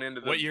going into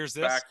the what year's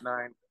this? Back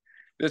 9.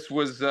 This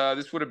was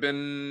this would have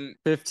been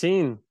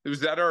 15.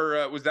 Was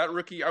that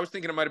rookie? I was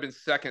thinking it might have been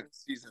second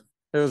season.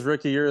 It was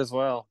rookie year as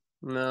well.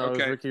 No, It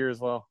was rookie year as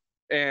well.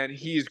 And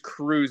he's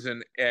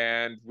cruising,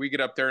 and we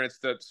get up there, and it's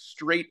the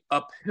straight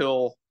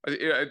uphill.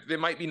 It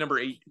might be number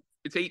 8.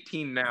 It's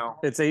 18 now.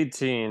 It's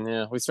 18,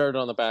 yeah. We started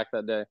on the back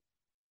that day.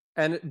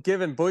 And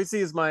given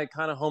Boise is my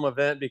kind of home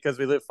event because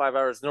we live 5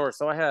 hours north,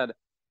 so I had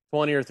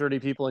 20 or 30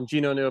 people, and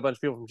Geno knew a bunch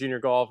of people from junior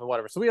golf and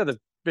whatever. So we had this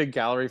big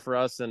gallery for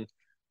us, and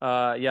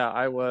I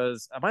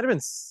might have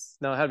been,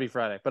 no, it had to be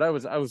Friday, but I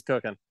was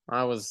cooking.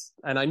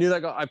 And I knew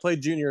that I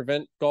played junior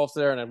event golf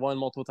there, and I'd won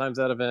multiple times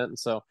that event, and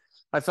so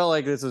I felt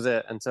like this was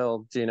it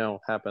until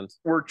Geno happened.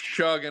 We're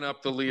chugging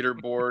up the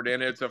leaderboard,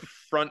 and it's a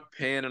front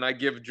pin, and I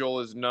give Joel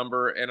his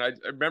number, and I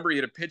remember he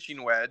had a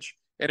pitching wedge,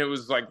 and it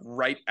was like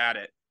right at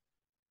it.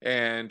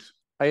 And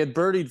I had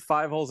birdied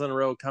 5 holes in a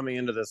row coming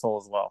into this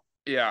hole as well.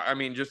 Yeah, I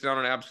mean, just on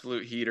an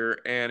absolute heater,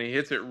 and he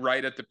hits it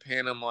right at the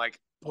pin. I'm like,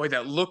 boy,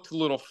 that looked a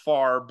little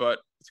far, but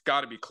it's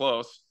got to be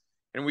close.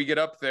 And we get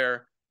up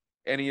there,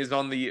 and he is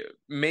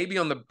maybe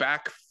on the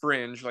back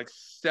fringe, like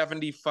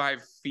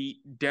 75 feet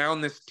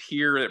down this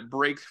tier that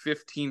breaks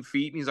 15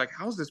 feet. And he's like,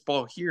 how's this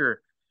ball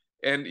here?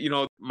 And,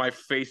 my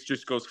face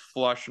just goes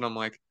flush, and I'm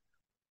like,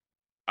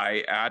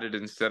 I added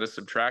instead of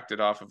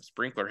subtracted off of a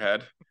sprinkler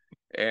head,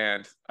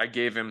 and I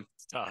gave him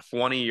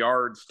 20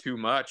 yards too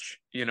much,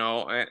 and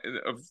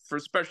for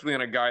especially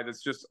on a guy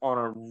that's just on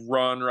a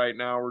run right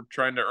now. We're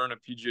trying to earn a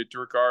PGA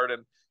Tour card,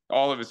 and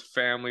all of his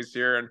family's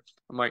here, and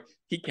I'm like,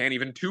 he can't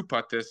even two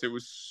putt this. It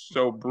was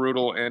so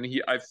brutal, and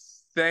I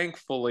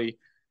thankfully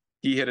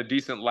he hit a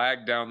decent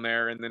lag down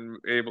there, and then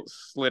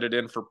slid it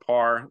in for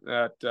par.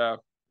 That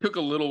took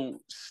a little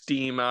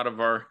steam out of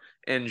our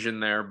engine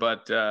there,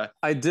 but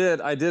I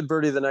did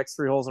birdie the next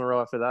 3 holes in a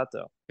row after that,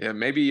 though. Yeah,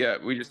 maybe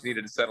we just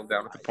needed to settle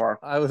down at the par.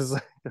 I was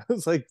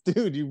like,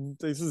 dude,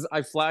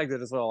 I flagged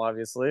it as well,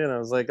 obviously, and I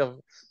was like,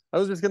 I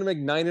was just gonna make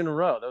 9 in a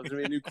row. That was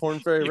gonna be a new Corn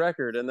Ferry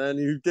record, and then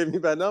you gave me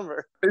that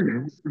number.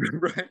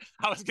 Right.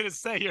 I was gonna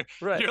say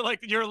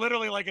you're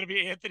literally like gonna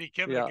be Anthony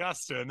Kim at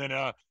Augusta, and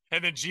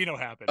then Geno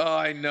happened. Oh,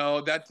 I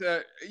know that.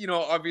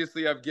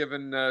 Obviously I've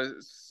given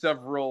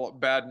several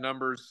bad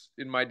numbers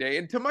in my day,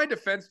 and to my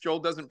defense, Joel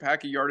doesn't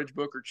pack a yardage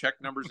book or check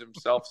numbers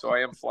himself, so I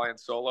am flying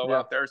solo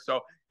out there.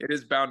 So it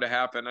is bound to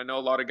happen. I know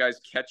a lot of guys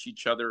catch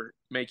each other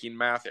making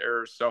math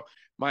errors. So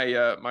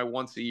my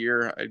once a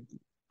year,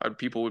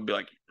 people would be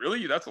like,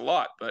 really? That's a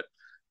lot, but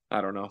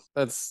I don't know.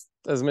 That's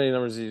as many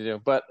numbers as you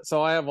do. But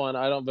so I have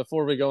one.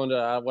 Before we go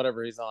into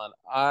whatever he's on,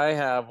 I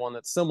have one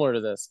that's similar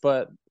to this,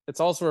 but it's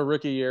also a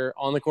rookie year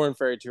on the Corn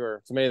Ferry Tour.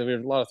 It's amazing. We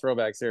have a lot of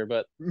throwbacks here,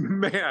 but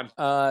man,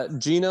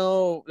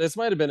 Geno, this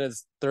might have been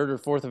his 3rd or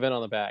 4th event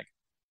on the bag.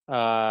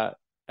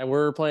 And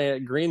we're playing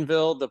at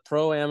Greenville, the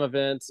Pro-Am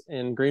event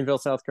in Greenville,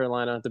 South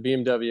Carolina, at the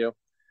BMW.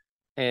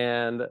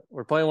 And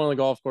we're playing one of the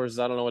golf courses.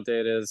 I don't know what day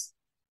it is.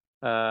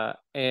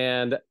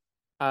 And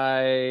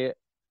I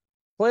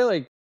play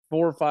like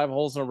 4 or 5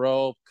 holes in a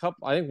row,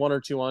 I think 1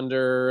 or 2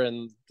 under,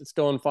 and it's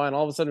going fine.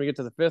 All of a sudden we get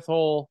to the 5th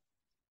hole,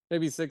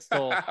 maybe 6th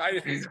hole. I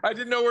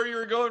didn't know where you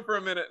were going for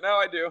a minute. Now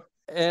I do.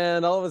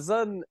 And all of a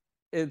sudden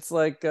it's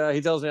like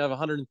he tells me I have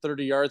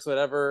 130 yards,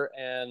 whatever,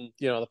 and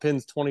the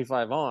pin's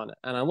 25 on.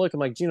 And I'm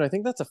like, Geno, I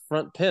think that's a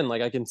front pin.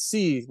 Like I can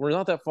see we're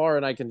not that far,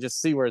 and I can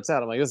just see where it's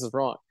at. I'm like, this is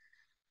wrong.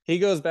 He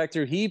goes back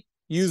through. He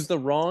used the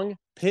wrong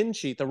pin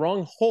sheet, the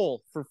wrong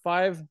hole for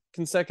 5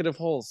 consecutive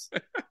holes.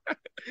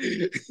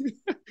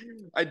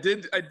 I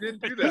did do that.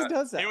 Who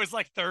does that? It was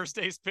like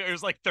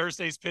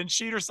Thursday's pin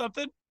sheet or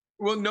something.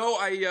 Well, no,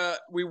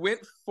 we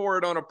went for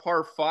it on a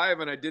par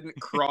 5, and I didn't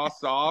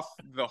cross off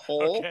the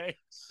hole. Okay.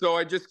 So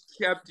I just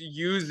kept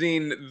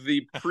using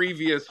the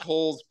previous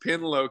hole's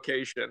pin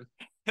location.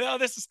 No,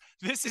 this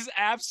is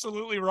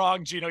absolutely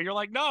wrong, Geno. You're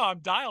like, no, I'm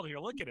dialed here.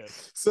 Look at it.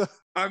 So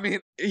I mean,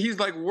 he's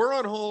like, we're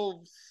on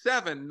hole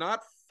 7, not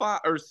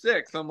 5 or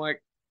 6. I'm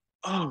like,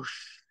 oh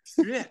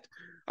shit.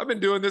 I've been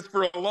doing this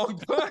for a long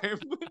time.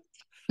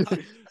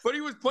 But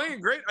he was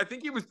playing great. I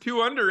think he was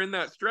 2 under in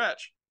that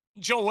stretch.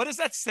 Joe, what does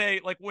that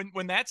say? Like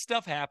when that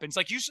stuff happens,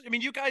 like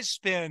you guys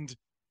spend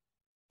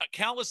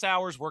countless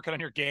hours working on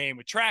your game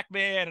with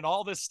TrackMan and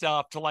all this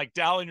stuff to like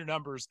dial in your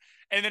numbers.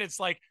 And then it's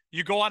like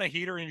you go on a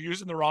heater and you're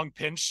using the wrong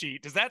pin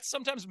sheet. Does that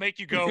sometimes make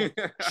you go,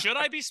 should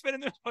I be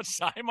spending this much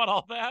time on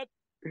all that?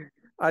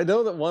 I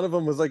know that one of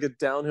them was like a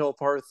downhill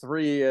par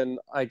 3, and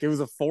like it was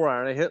a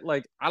 4-iron. I hit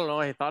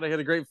I thought I hit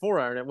a great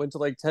 4-iron. It went to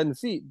like 10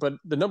 feet, but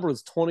the number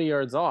was 20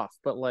 yards off.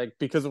 But like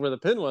because of where the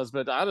pin was,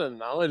 but I don't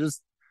know. I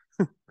just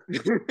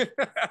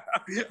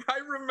I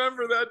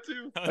remember that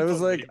too. I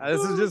was like,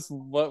 this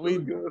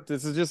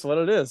is just what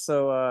it is.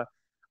 So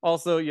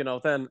also,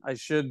 then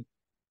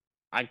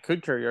I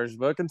could carry yardage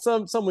book, and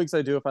some weeks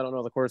I do if I don't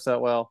know the course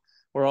that well,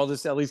 or I'll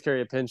just at least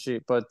carry a pin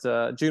sheet. But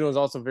Geno is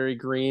also very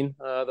green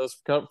those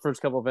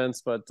first couple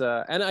events. But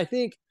and I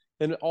think,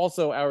 and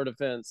also our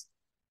defense,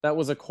 that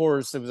was a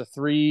course. It was a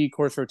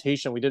 3-course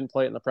rotation. We didn't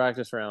play it in the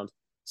practice round,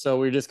 so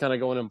we were just kind of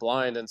going in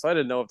blind. And so I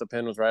didn't know if the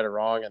pin was right or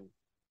wrong.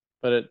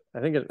 But I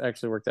think it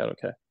actually worked out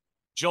okay.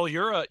 Joel,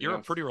 you're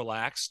a pretty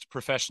relaxed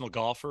professional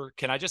golfer.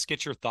 Can I just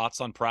get your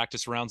thoughts on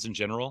practice rounds in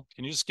general?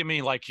 Can you just give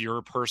me like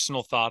your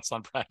personal thoughts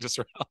on practice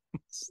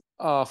rounds?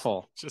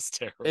 Awful. Just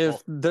terrible.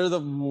 If they're the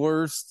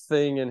worst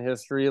thing in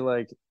history,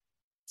 like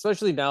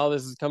especially now,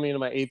 this is coming into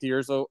my 8th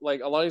year. So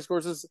like a lot of these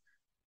courses,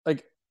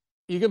 like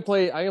I can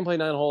play 9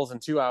 holes in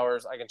 2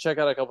 hours. I can check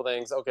out a couple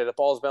things. Okay, the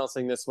ball's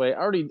bouncing this way.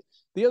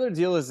 The other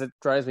deal is that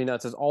drives me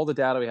nuts is all the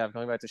data we have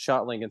going back to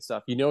ShotLink and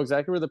stuff. You know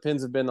exactly where the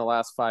pins have been the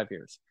last 5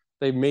 years.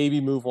 They maybe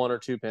move 1 or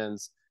 2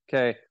 pins.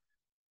 Okay.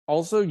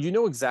 Also, you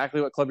know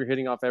exactly what club you're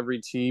hitting off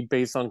every tee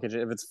based on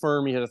condition. If it's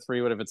firm, you hit a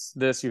 3-wood. If it's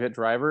this, you hit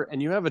driver.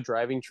 And you have a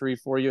driving tree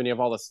for you, and you have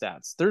all the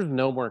stats. There's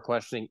no more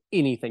questioning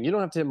anything. You don't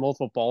have to hit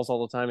multiple balls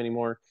all the time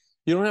anymore.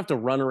 You don't have to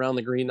run around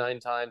the green 9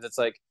 times. It's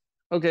like,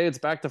 okay, it's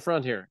back to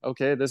front here.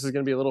 Okay, this is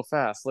going to be a little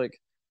fast. Like,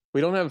 we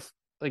don't have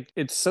like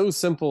it's so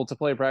simple to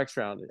play a practice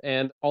round,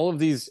 and all of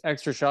these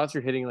extra shots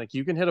you're hitting, like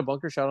you can hit a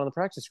bunker shot on the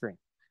practice screen.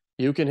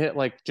 You can hit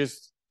like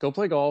just go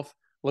play golf,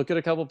 look at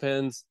a couple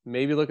pins,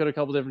 maybe look at a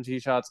couple different tee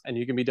shots, and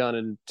you can be done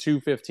in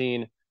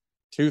 2:15,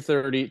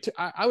 2:30.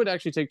 I would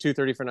actually take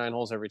 2:30 for 9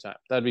 holes every time.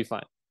 That'd be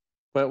fine.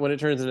 But when it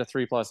turns into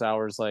 3+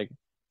 hours, like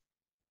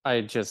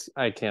I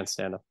can't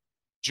stand them.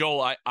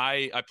 Joel,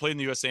 I played in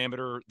the U.S.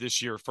 Amateur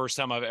this year, first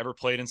time I've ever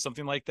played in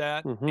something like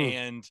that. Mm-hmm.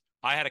 And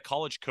I had a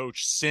college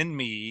coach send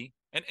me,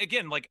 and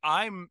again, like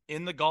I'm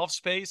in the golf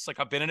space, like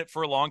I've been in it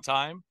for a long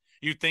time.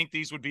 You'd think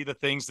these would be the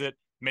things that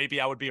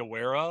maybe I would be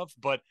aware of,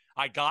 but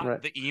I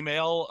got the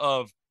email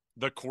of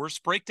the course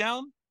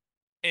breakdown.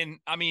 And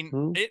I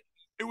mean,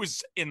 it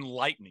was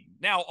enlightening.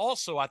 Now,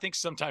 also, I think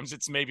sometimes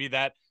it's maybe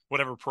that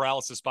whatever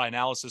paralysis by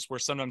analysis, where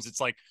sometimes it's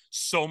like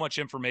so much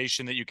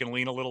information that you can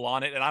lean a little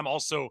on it. And I'm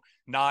also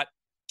not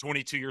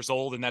 22 years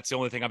old, and that's the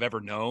only thing I've ever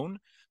known.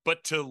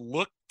 But to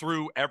look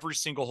through every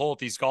single hole at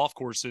these golf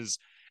courses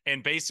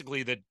and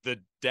basically the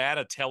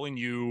data telling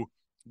you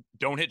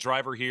don't hit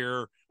driver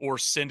here or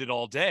send it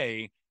all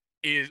day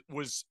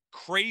was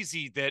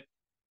crazy. That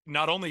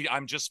not only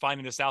I'm just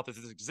finding this out that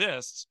this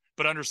exists,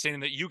 but understanding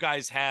that you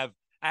guys have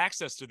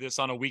access to this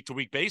on a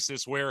week-to-week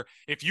basis, where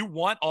if you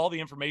want all the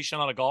information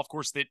on a golf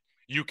course that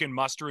you can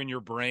muster in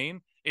your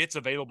brain, it's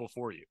available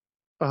for you.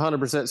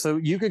 100%. So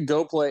you could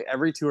go play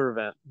every tour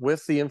event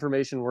with the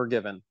information we're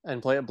given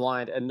and play it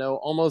blind and know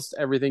almost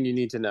everything you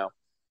need to know.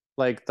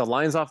 Like the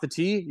lines off the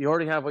tee, you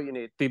already have what you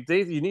need.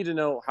 You need to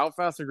know how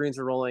fast the greens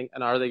are rolling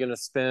and are they going to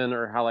spin,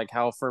 or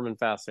how firm and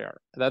fast they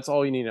are. That's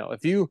all you need to know.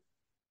 If you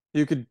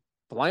could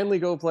blindly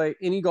go play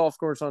any golf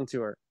course on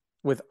tour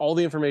with all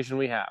the information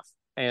we have,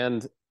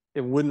 and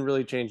it wouldn't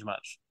really change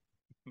much.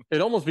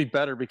 It'd almost be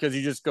better because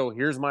you just go,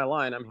 here's my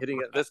line. I'm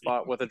hitting at this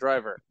spot with a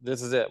driver.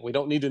 This is it. We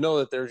don't need to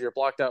know that you're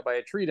blocked out by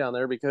a tree down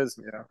there, because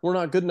we're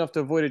not good enough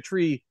to avoid a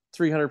tree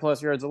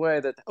 300+ yards away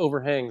that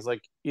overhangs.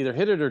 Like either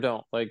hit it or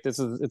don't. Like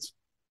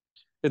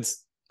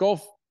it's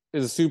golf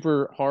is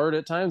super hard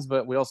at times,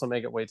 but we also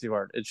make it way too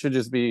hard. It should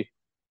just be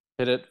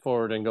hit it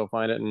forward and go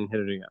find it and hit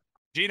it again.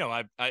 Geno,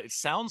 it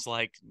sounds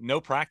like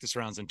no practice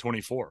rounds in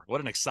 24. What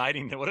an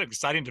exciting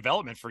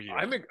development for you.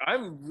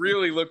 I'm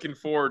really looking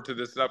forward to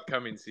this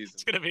upcoming season.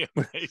 It's going to be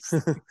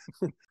amazing.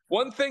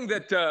 One thing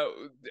that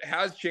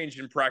has changed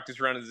in practice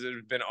rounds that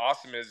has been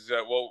awesome is,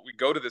 we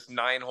go to this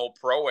 9-hole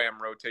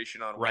Pro-Am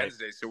rotation on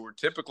Wednesday. So we're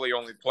typically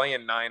only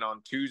playing 9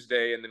 on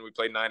Tuesday, and then we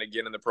play 9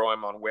 again in the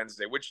Pro-Am on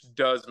Wednesday, which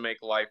does make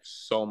life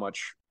so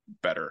much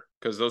better,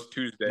 because those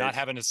Tuesdays, not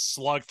having to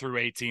slug through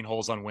 18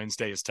 holes on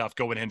Wednesday is tough.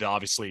 Going into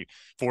obviously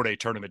 4-day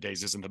tournament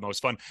days isn't the most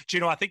fun.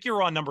 Geno, I think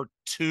you're on number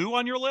 2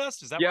 on your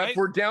list. Is that right? Yeah,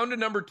 we're down to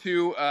number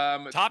 2.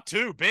 Top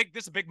 2, big.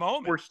 This is a big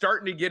moment. We're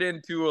starting to get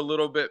into a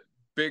little bit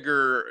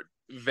bigger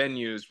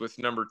venues with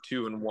number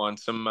 2 and 1.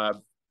 Some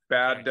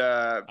bad.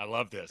 I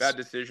love this. Bad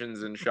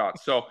decisions and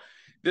shots. So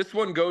this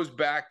one goes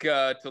back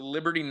to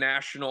Liberty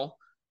National.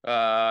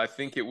 I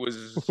think it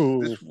was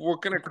we're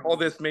going to call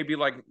this maybe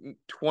like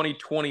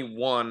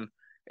 2021.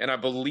 And I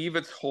believe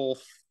it's hole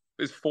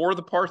is 4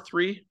 the par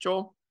 3,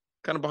 Joel?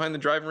 Kind of behind the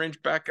driving range,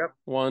 back up.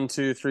 1,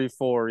 2, 3,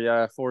 4.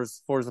 Yeah,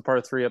 four's the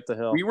par 3 up the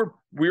hill.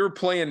 We were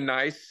playing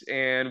nice,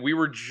 and we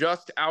were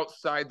just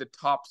outside the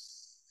top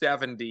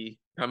 70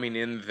 coming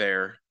in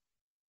there,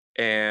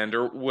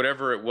 or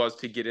whatever it was,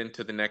 to get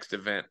into the next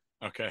event.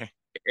 Okay.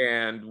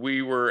 And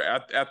we were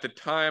at the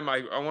time,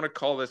 I want to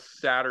call this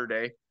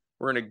Saturday.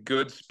 We're in a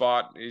good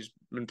spot. He's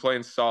been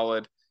playing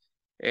solid.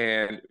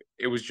 And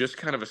it was just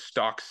kind of a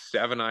stock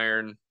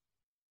 7-iron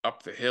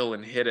up the hill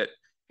and hit it.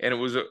 And it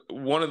was a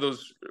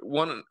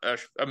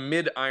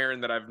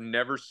mid-iron that I've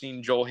never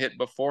seen Joel hit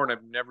before, and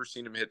I've never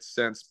seen him hit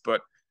since,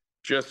 but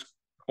just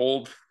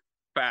cold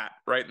fat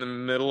right in the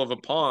middle of a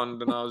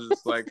pond. And I was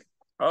just like,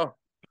 oh,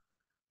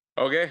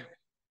 okay.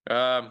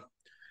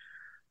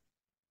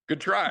 Good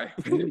try.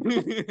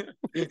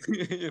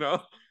 You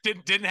know,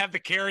 didn't have the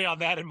carry on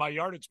that in my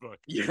yardage book.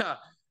 Yeah.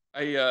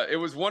 It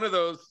was one of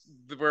those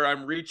where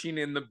I'm reaching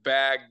in the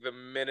bag the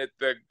minute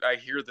that I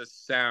hear the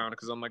sound,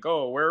 because I'm like,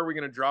 oh, where are we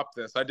going to drop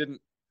this? I didn't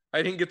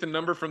get the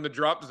number from the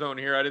drop zone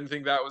here. I didn't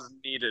think that was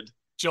needed.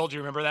 Joel, do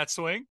you remember that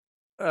swing?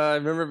 I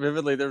remember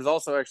vividly. There was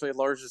also actually a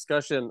large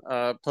discussion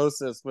post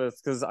this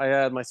because I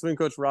had my swing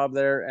coach Rob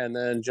there, and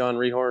then John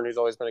Rehorn, who's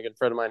always been a good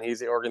friend of mine. He's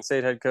the Oregon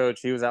State head coach.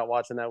 He was out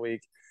watching that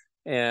week.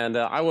 And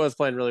I was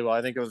playing really well.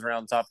 I think it was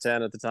around top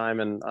 10 at the time,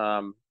 and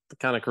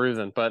kind of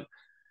cruising. But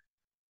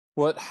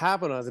what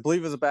happened was, I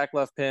believe it was a back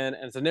left pin,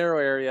 and it's a narrow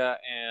area,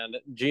 and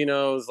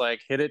Geno's like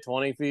hit it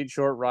 20 feet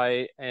short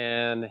right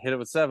and hit it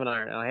with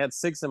 7-iron. And I had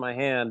 6 in my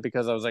hand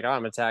because I was like,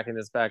 I'm attacking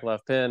this back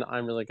left pin.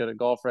 I'm really good at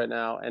golf right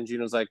now. And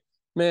Geno's like,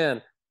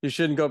 man, you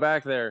shouldn't go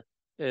back there.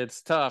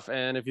 It's tough.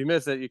 And if you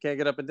miss it, you can't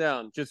get up and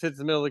down. Just hits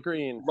the middle of the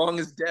green. Long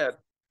as dead.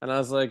 And I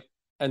was like,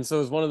 and so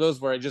it was one of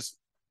those where I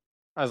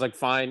was like,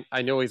 fine,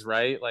 I know he's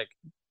right. Like,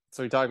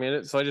 so he talked me into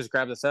it. So I just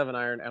grabbed the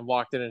 7-iron and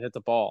walked in and hit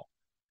the ball.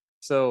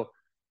 So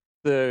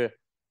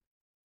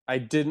I I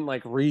didn't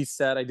like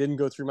reset. I didn't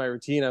go through my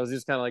routine. I was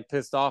just kind of like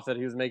pissed off that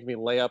he was making me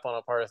lay up on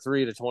a par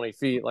 3 to 20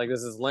 feet. Like,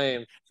 this is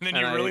lame. And then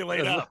you really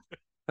laid up.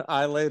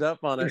 I laid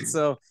up on it.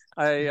 So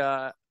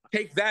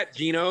Take that,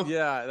 Geno.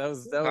 yeah,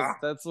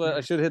 that's what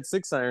I should have hit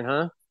 6-iron,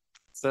 huh?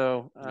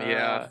 So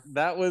yeah,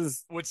 that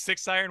was. Would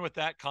 6-iron with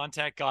that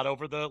contact got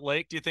over the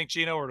lake, do you think,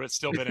 Geno, or would it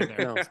still been in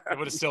there? No. It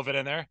would have still been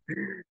in there?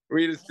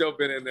 We'd have still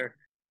been in there.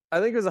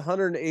 I think it was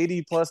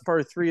 180 plus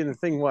par 3, and the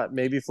thing,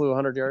 maybe flew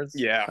 100 yards?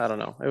 Yeah. I don't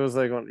know. It was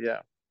like, yeah.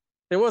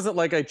 It wasn't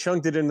like I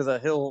chunked it into the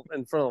hill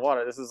in front of the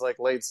water. This is like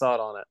laid sod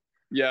on it.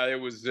 Yeah,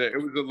 it was a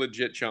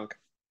legit chunk.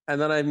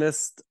 And then I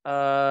missed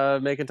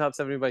making top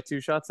 70 by 2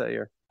 shots that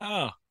year.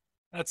 Oh,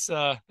 that's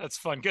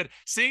fun. Good.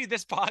 See,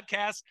 this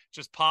podcast,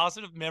 just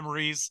positive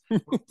memories. We're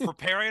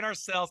preparing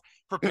ourselves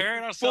for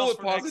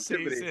next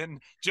season.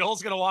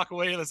 Joel's gonna walk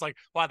away and it's like,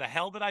 why the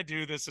hell did I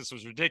do this? This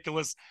was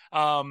ridiculous.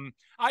 You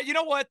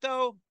know what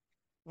though?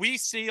 We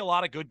see a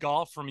lot of good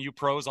golf from you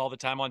pros all the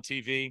time on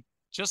TV.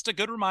 Just a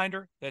good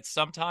reminder that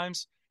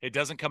sometimes it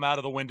doesn't come out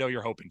of the window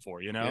you're hoping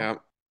for, you know?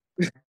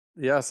 Yeah.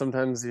 Yeah,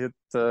 sometimes you hit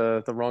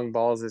the wrong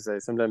ball, as they say.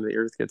 Sometimes the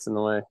earth gets in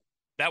the way.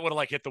 That would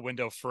have hit the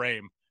window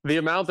frame. The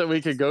amount that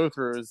we could go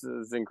through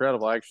is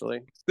incredible,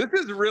 actually.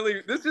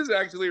 This is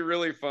actually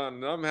really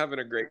fun. I'm having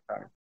a great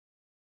time.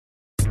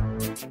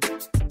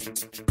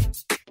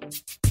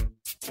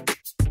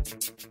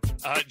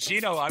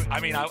 Geno,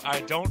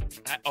 I don't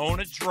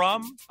own a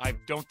drum. I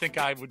don't think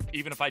I would,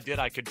 even if I did,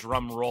 I could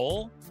drum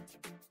roll.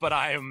 But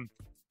I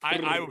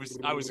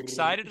was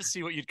excited to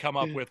see what you'd come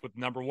up with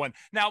number 1.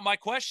 Now, my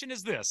question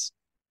is this.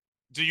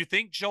 Do you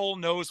think Joel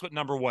knows what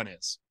number 1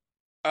 is?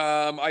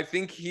 I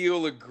think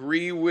he'll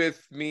agree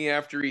with me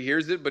after he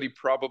hears it, but he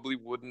probably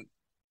wouldn't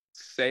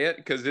say it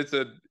because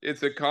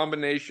it's a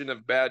combination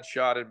of bad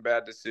shot and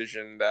bad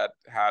decision that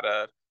had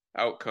a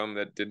outcome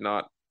that did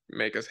not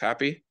make us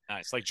happy.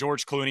 Nice. Like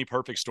George Clooney,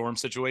 perfect storm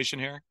situation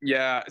here.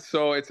 Yeah.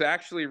 So it's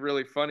actually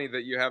really funny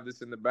that you have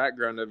this in the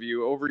background of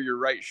you over your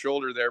right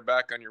shoulder there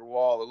back on your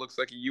wall. It looks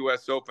like a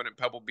U.S. Open at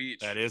Pebble Beach.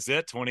 That is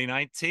it.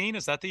 2019.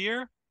 Is that the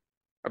year?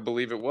 I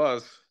believe it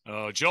was.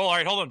 Oh, Joel. All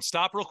right. Hold on.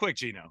 Stop real quick,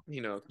 Geno.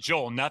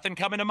 Joel, nothing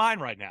coming to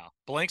mind right now.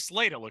 Blank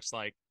slate, it looks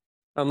like.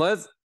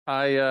 Unless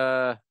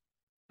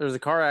there was a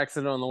car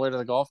accident on the way to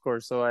the golf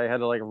course, so I had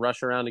to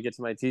rush around to get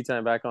to my tee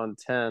time back on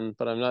 10,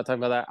 but I'm not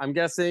talking about that. I'm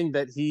guessing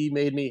that he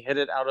made me hit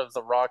it out of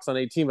the rocks on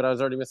 18, but I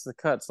was already missing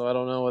the cut, so I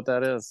don't know what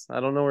that is.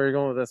 I don't know where you're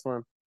going with this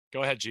one.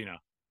 Go ahead, Geno.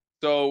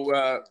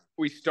 So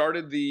we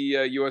started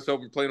the U.S.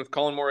 Open playing with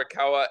Colin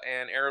Morikawa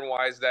and Aaron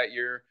Wise that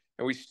year,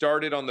 and we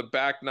started on the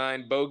back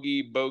 9,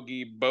 bogey,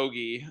 bogey,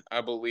 bogey,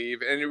 I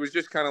believe, and it was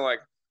just kind of like,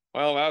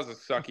 well, that was a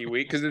sucky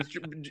week because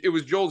it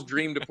was Joel's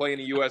dream to play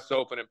in a U.S.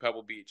 Open at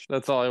Pebble Beach.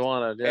 That's all I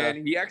wanted, yeah.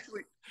 And he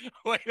actually...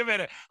 Wait a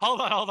minute.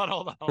 Hold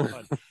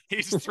on.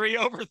 He's 3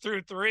 over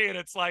through 3, and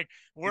it's like,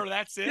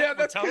 that's it? Yeah,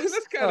 that's kind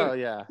of... Oh,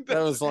 yeah. That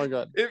was long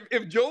gone.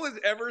 If Joel has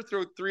ever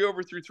thrown 3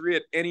 over through 3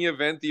 at any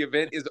event, the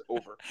event is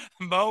over.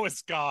 Mo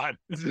is gone.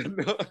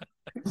 No,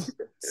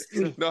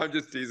 I'm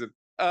just teasing.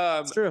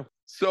 It's true.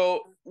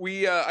 So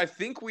we, I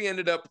think we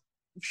ended up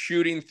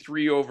shooting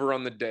 3 over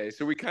on the day.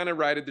 So we kind of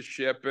righted the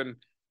ship and...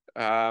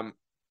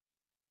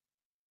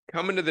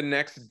 coming to the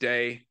next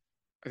day,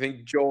 I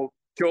think Joel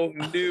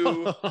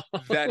knew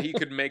that he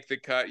could make the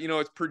cut.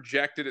 It's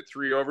projected at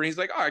 3 over, and he's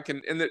like, "Oh, I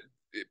can." And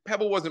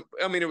Pebble wasn't.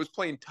 I mean, it was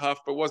playing tough,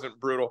 but wasn't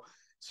brutal.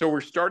 So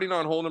we're starting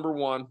on hole number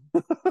 1,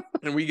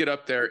 and we get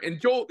up there, and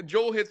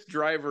Joel hits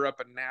driver up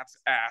a gnat's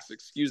ass.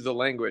 Excuse the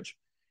language.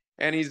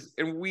 And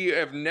we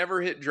have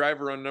never hit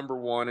driver on number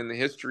 1 in the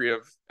history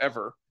of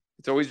ever.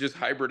 It's always just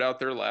hybrid out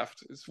there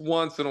left. It's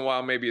once in a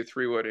while maybe a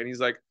 3-wood, and he's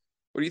like,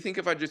 what do you think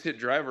if I just hit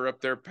driver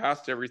up there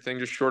past everything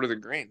just short of the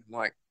green? I'm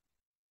like,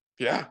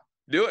 yeah,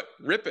 do it.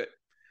 Rip it.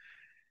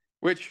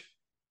 Which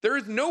there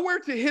is nowhere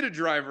to hit a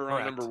driver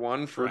on number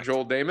 1 for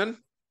Joel Dahmen,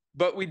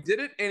 but we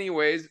did it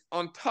anyways.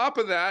 On top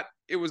of that,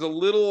 it was a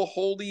little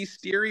holdy,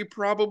 steery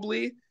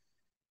probably,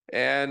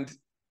 and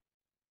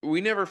we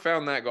never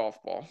found that golf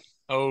ball.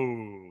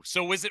 Oh,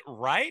 so was it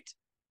right?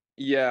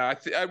 Yeah,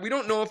 we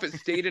don't know if it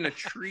stayed in a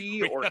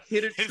tree or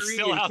hit a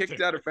tree and kicked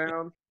out of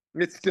bounds.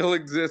 It still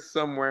exists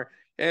somewhere.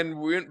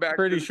 And we went back.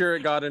 Pretty sure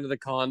it got into the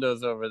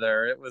condos over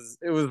there. It was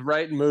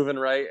right and moving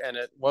right, and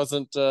it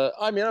wasn't.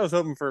 I was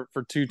hoping for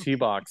 2 tee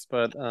box,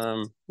 but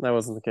that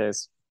wasn't the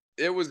case.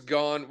 It was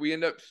gone. We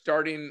ended up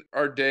starting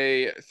our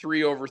day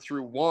 3 over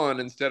through 1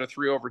 instead of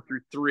 3 over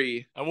through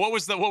 3. What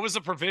was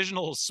the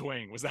provisional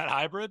swing? Was that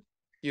hybrid?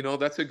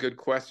 That's a good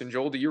question,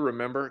 Joel. Do you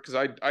remember? Because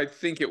I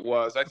think it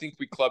was. I think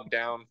we clubbed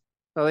down.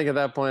 I think at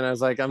that point I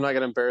was like, I'm not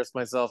going to embarrass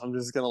myself. I'm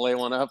just going to lay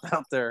one up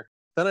out there.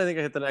 Then I think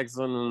I hit the next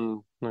one,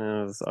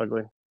 and it was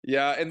ugly.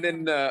 Yeah, and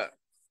then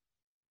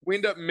we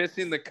end up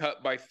missing the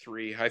cut by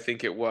 3, I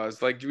think it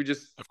was. Like, we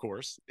just, of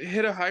course,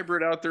 hit a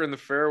hybrid out there in the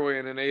fairway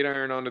and an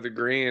 8-iron onto the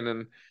green,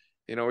 and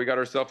we got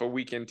ourselves a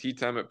weekend tee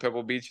time at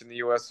Pebble Beach in the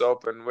U.S.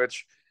 Open,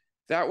 which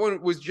that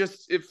one was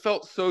just, it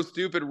felt so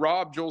stupid.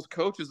 Rob, Joel's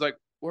coach, was like,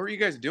 "What are you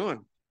guys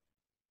doing?"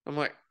 I'm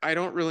like, "I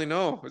don't really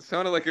know. It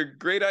sounded like a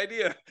great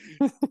idea."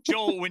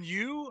 Joel, when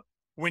you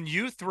when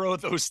you throw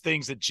those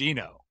things at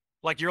Geno,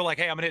 like you're like,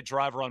 hey, I'm gonna hit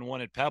driver on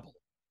one at Pebble.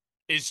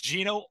 Is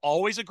Geno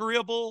always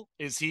agreeable?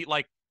 Is he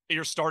like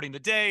you're starting the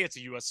day? It's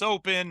a U.S.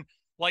 Open.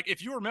 Like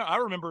if you remember, I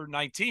remember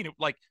 19.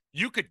 Like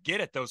you could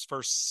get at those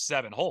first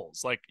 7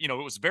 holes. Like it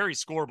was very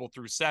scoreable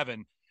through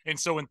 7. And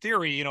so in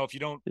theory, if you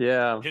don't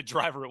hit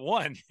driver at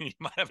 1, you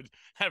might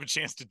have a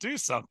chance to do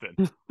something.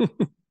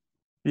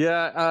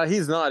 Yeah,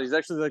 he's not. He's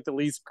actually like the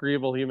least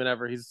agreeable human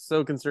ever. He's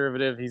so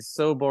conservative. He's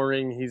so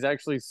boring. He's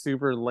actually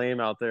super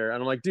lame out there.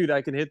 And I'm like, dude,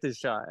 I can hit this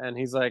shot. And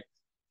he's like,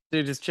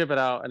 dude, just chip it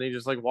out. And he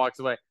just like walks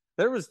away.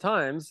 There was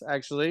times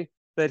actually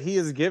that he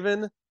has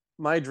given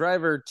my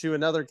driver to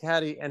another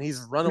caddy and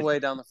he's run away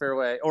down the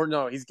fairway. Or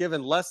no, he's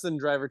given less than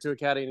driver to a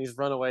caddy and he's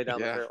run away down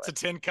the fairway. It's a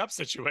 10 cup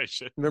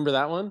situation. Remember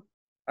that one?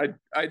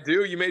 I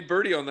do. You made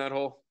birdie on that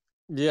hole.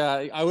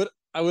 Yeah, I would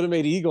have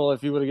made eagle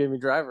if you would have given me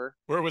driver.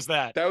 Where was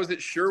that? That was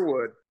at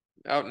Sherwood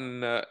out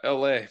in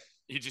L.A.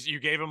 You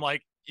gave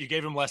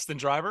him less than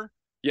driver?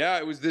 Yeah,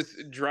 it was this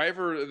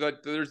driver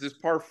that there's this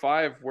par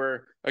 5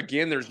 where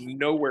again there's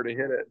nowhere to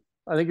hit it.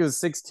 I think it was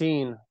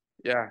 16.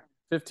 Yeah.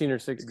 15 or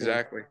 16.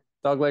 Exactly.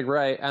 Dogleg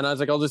right. And I was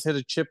like, I'll just hit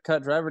a chip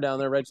cut driver down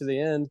there right to the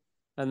end,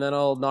 and then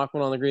I'll knock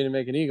one on the green and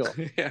make an eagle.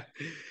 Yeah.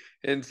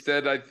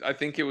 Instead, I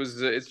think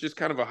it's just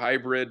kind of a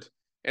hybrid.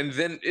 And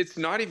then it's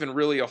not even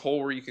really a hole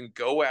where you can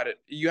go at it.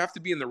 You have to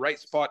be in the right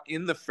spot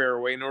in the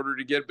fairway in order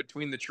to get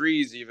between the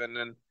trees even.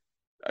 And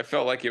I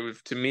felt like it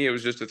was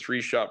just a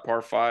 3-shot par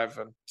 5.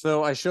 And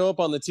so I show up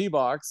on the tee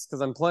box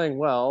because I'm playing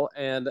well.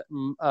 And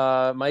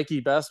Mikey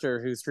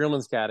Bester, who's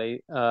Streelman's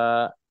caddy,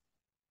 I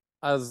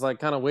was like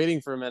kind of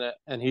waiting for a minute,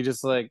 and he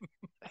just like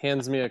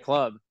hands me a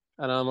club.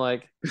 And I'm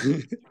like,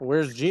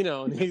 where's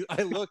Geno? And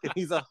I look, and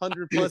he's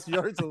 100+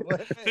 yards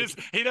away.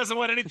 He doesn't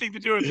want anything to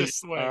do with this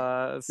swing.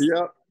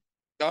 Yeah.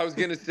 I was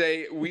going to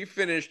say, we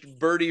finished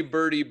birdie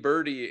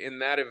in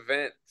that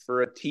event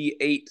for a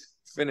T8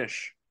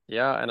 finish.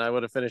 Yeah, and I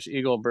would have finished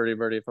eagle birdie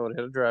if I would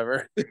have hit a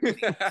driver.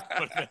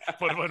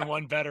 Would have been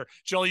one better.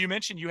 Joel, you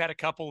mentioned you had a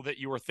couple that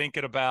you were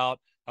thinking about,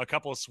 a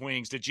couple of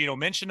swings. Did Geno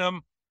mention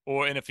them?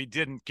 And if he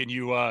didn't, can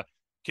you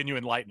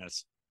enlighten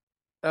us?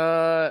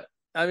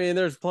 I mean,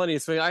 there's plenty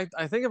of swing.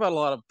 I think about a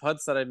lot of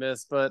putts that I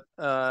miss, but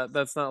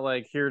that's not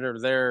like here nor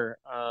there.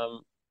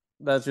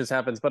 That just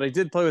happens. But I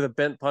did play with a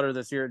bent putter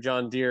this year at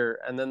John Deere,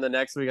 and then the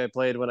next week I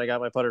played when I got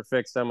my putter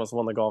fixed. I almost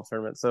won the golf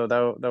tournament, so that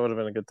would have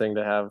been a good thing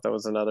to have. That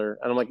was another,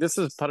 and I'm like, this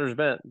is putter's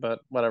bent, but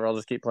whatever, I'll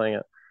just keep playing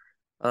it.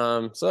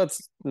 So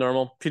that's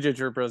normal. PGA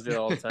Tour pros do it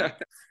all the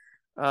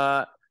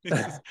time.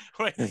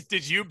 Wait,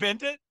 did you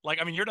bend it?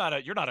 Like, I mean, you're not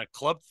a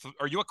club.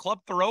 Are you a club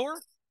thrower?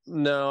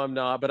 No, I'm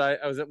not. But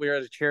we were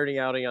at a charity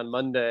outing on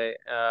Monday,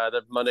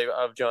 the Monday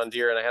of John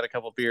Deere, and I had a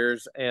couple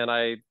beers, and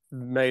I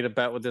made a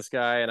bet with this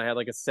guy, and I had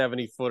like a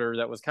 70-footer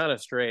that was kind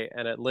of straight,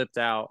 and it lipped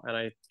out, and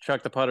I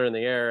chucked the putter in the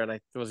air, and I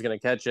was going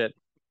to catch it.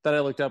 Then I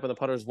looked up, and the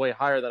putter was way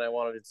higher than I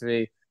wanted it to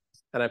be,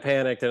 and I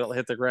panicked, and it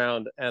hit the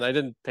ground, and I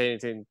didn't pay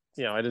anything.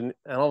 I didn't.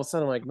 And all of a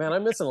sudden, I'm like, man,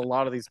 I'm missing a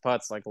lot of these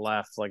putts, like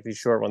left, like these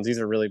short ones. These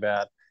are really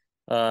bad.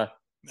 Nice.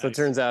 So it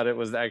turns out it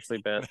was actually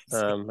bent,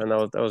 and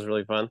that was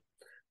really fun.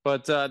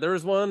 But there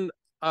was one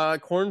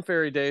Corn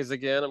Ferry days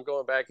again. I'm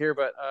going back here,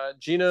 but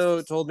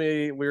Geno told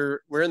me we're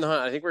in the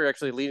hunt. I think we're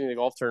actually leading the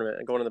golf tournament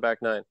and going in the back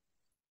 9.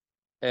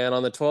 And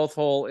on the 12th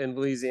hole in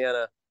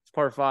Louisiana, it's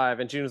par 5,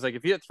 and Geno's like,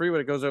 if you hit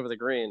 3-wood, it goes over the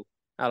green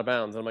out of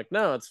bounds. I'm like,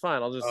 no, it's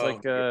fine. I'll just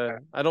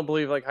I don't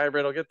believe like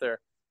hybrid will get there.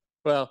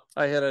 Well,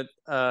 I hit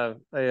a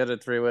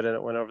 3-wood and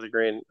it went over the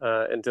green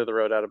into the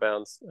road out of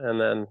bounds, and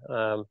then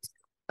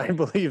I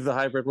believe the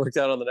hybrid worked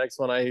out on the next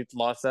one. I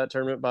lost that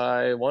tournament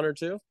by 1 or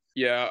 2.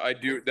 Yeah, I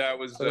do. That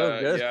was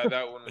yeah,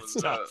 that one was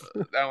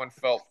that one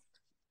felt.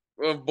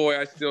 Oh boy,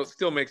 I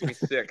still makes me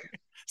sick.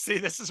 See,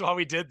 this is why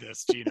we did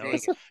this, Geno.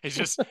 It's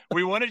just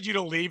we wanted you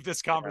to leave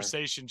this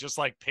conversation just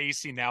like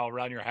pacing now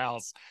around your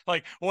house.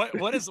 Like, what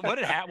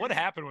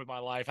happened with my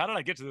life? How did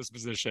I get to this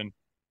position?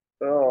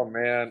 Oh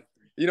man,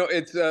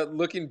 it's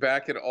looking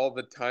back at all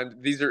the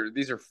time. These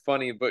are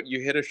funny, but you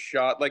hit a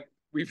shot like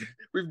we've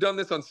done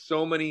this on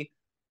so many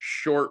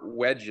short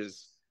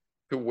wedges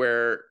to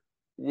where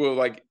we'll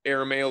like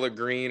airmail a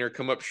green or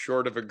come up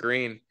short of a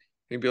green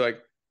and be like,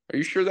 are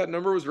you sure that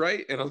number was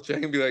right? And I'll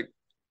check and be like,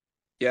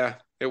 yeah,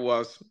 it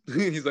was.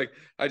 He's like,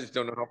 I just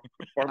don't know how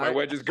far my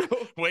wedges go.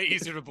 Way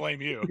easier to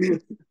blame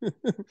you.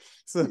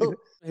 So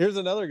here's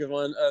another good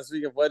one.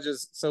 Speaking of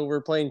wedges, so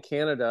we're playing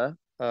Canada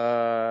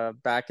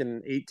back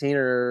in 18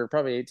 or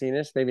probably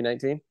 18ish, maybe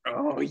 19.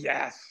 Oh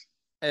yes.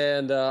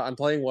 And I'm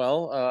playing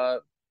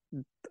well.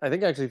 I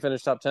think I actually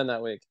finished top 10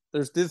 that week.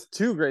 There's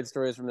 2 great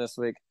stories from this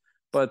week,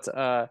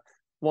 but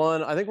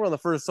one, I think we're on the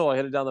first hole. I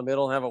hit it down the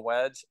middle and have a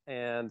wedge,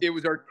 and it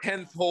was our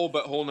 10th hole,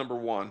 but hole number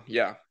 1.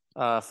 Yeah.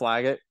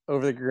 Flag it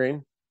over the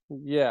green.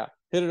 Yeah,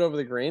 hit it over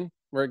the green.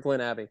 We're at Glen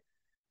Abbey,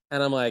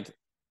 and I'm like,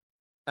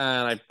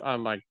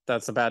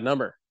 that's a bad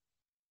number.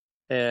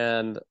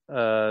 And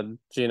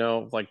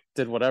Geno like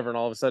did whatever, and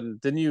all of a sudden,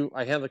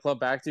 I hand the club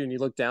back to you, and you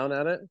look down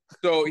at it.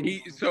 So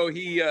he,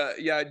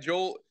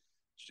 Joel.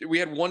 we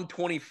had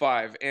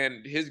 125,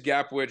 and his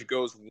gap wedge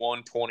goes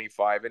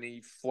 125, and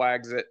he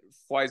flies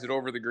it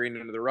over the green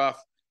into the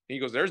rough. And he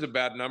goes, "There's a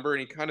bad number,"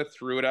 and he kind of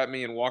threw it at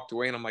me and walked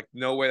away. And I'm like,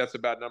 "No way, that's a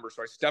bad number."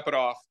 So I step it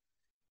off,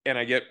 and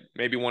I get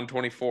maybe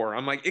 124.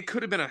 I'm like, it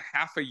could have been a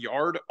half a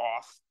yard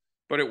off,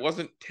 but it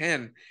wasn't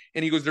 10.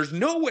 And he goes, "There's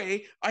no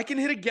way I can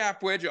hit a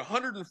gap wedge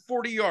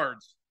 140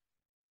 yards."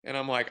 And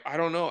I'm like, "I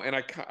don't know." And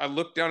I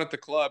looked down at the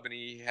club, and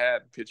he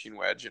had pitching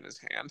wedge in his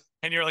hand.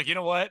 And you're like, you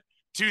know what?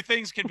 Two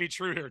things can be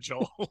true here,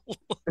 Joel.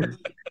 Yes.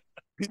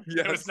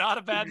 It was not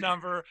a bad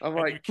number. I'm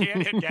and like, you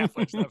can't hit gap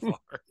wedge that far.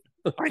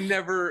 It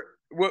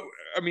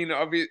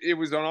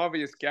was an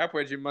obvious gap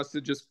wedge. He must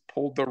have just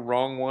pulled the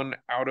wrong one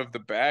out of the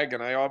bag,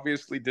 and I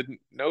obviously didn't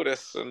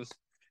notice.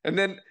 And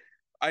then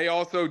I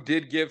also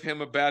did give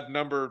him a bad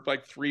number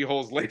like 3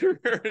 holes later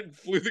and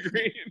flew the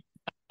green.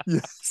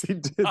 Yes, he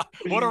did.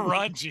 What a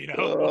run, Geno.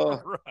 What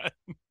a run.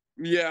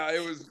 Yeah,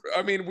 it was.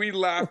 I mean, we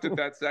laughed at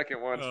that second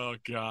one. Oh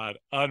God,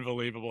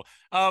 unbelievable.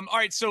 All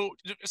right, so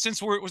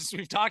since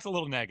we've talked a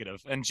little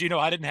negative, and Geno,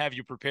 I didn't have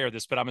you prepare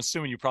this, but I'm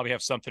assuming you probably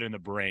have something in the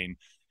brain.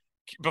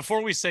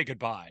 Before we say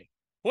goodbye,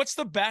 what's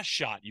the best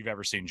shot you've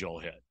ever seen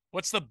Joel hit?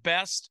 What's the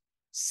best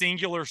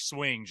singular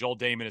swing Joel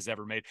Dahmen has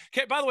ever made?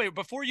 Okay, by the way,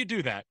 before you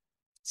do that,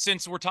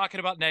 since we're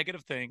talking about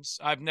negative things,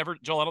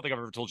 Joel, I don't think I've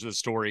ever told you the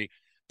story,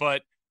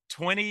 but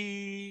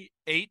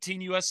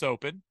 2018 U.S.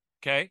 Open,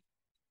 okay,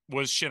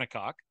 was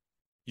Shinnecock.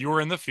 You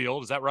were in the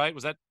field. Is that right?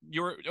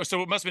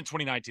 So it must have been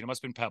 2019. It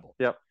must have been Pebble.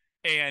 Yep.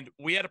 And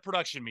we had a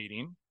production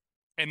meeting,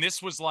 and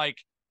this was like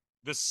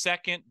the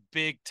second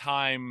big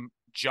time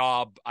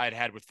job I'd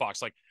had with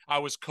Fox. Like I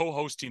was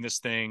co-hosting this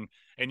thing,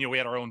 and we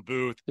had our own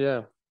booth.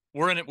 Yeah.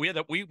 We're in it. We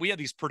had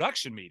these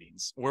production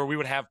meetings where we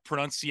would have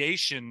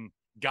pronunciation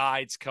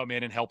guides come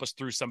in and help us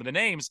through some of the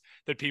names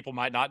that people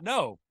might not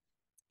know.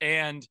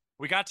 And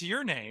we got to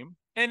your name,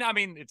 and I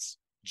mean, it's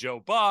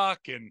Joe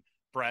Buck and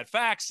Brad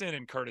Faxon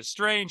and Curtis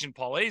Strange and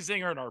Paul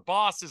Azinger and our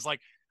bosses, like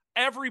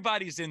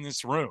everybody's in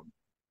this room.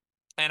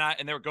 And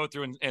they would go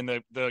through and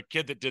the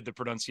kid that did the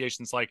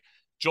pronunciations like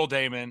Joel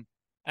Dahmen.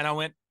 And I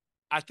went,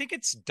 I think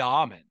it's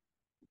Dahmen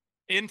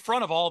in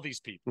front of all these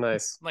people.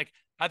 Nice. Like,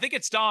 I think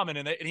it's Dahmen.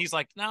 And he's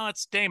like, no,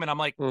 it's Dahmen. I'm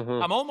like,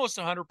 I'm almost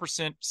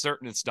 100%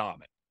 certain it's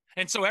Dahmen.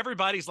 And so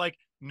everybody's like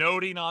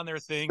noting on their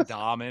thing,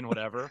 Dahmen,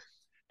 whatever.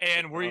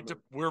 And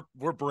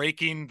we're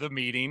breaking the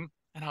meeting.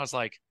 And I was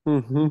like,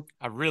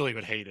 I really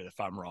would hate it if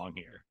I'm wrong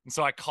here. And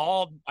so I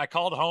called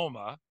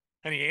Homa,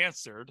 and he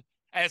answered.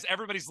 As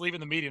everybody's leaving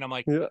the meeting, I'm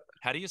like,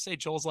 How do you say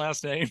Joel's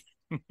last name?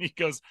 He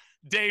goes,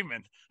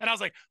 Dahmen. And I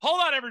was like,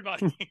 hold on,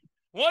 everybody.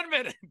 1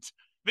 minute.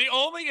 The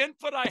only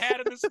input I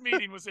had in this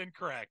meeting was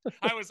incorrect.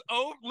 I was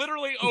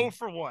literally 0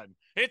 for 1.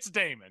 It's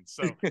Dahmen.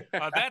 So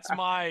that's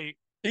my...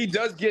 He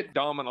does get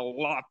Dahmen a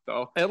lot,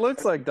 though. It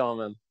looks like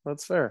Dahmen.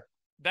 That's fair.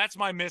 That's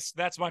my miss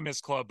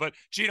club. But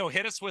Geno,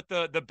 hit us with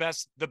the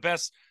best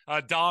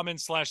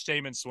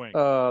Dahmen/Dahmen swing.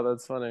 Oh,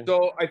 that's funny.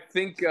 So I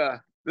think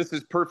this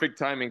is perfect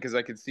timing because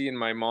I could see in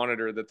my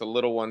monitor that the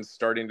little one's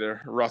starting to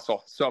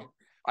rustle. So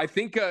I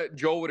think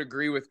Joel would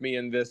agree with me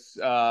in this.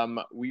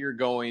 We are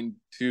going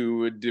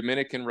to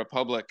Dominican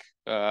Republic,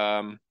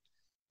 the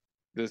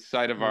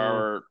site of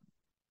our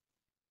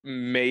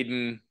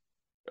maiden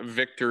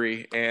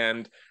victory,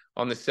 and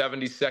on the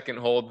 72nd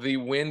hole, the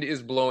wind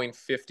is blowing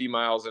 50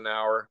 miles an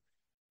hour.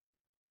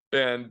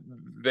 And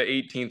the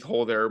 18th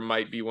hole there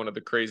might be one of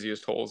the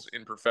craziest holes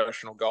in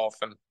professional golf.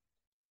 And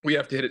we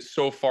have to hit it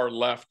so far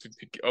left to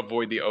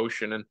avoid the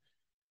ocean. And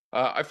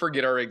I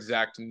forget our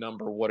exact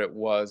number, what it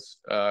was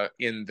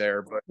in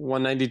there. But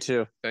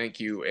 192. Thank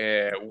you.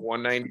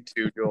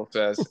 192, Joel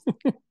says.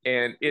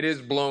 And it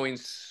is blowing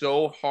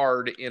so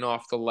hard in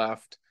off the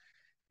left.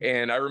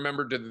 And I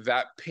remember to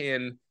that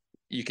pin,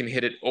 you can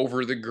hit it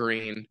over the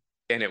green.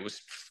 And it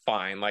was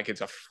fine. Like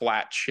it's a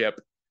flat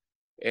chip.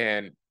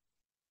 And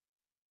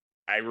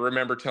I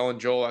remember telling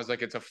Joel, I was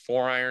like, it's a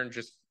 4-iron.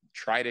 Just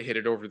try to hit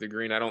it over the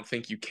green. I don't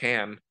think you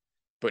can,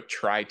 but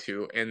try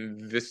to.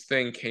 And this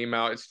thing came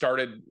out. It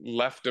started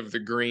left of the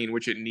green,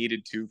 which it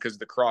needed to because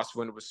the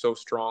crosswind was so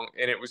strong.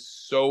 And it was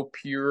so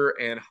pure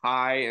and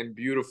high and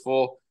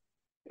beautiful.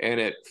 And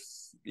it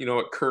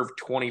curved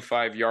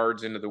 25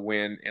 yards into the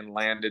wind and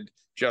landed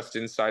just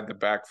inside the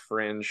back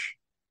fringe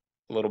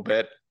a little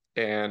bit.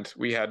 And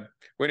we had,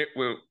 when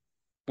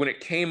it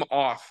came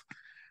off,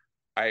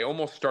 I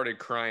almost started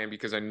crying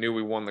because I knew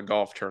we won the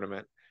golf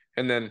tournament.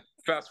 And then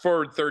fast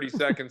forward 30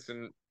 seconds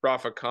and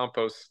Rafa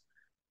Campos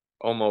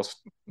almost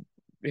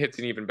hits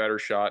an even better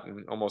shot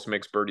and almost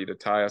makes birdie to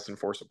tie us and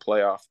force a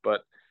playoff.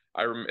 But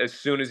as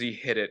soon as he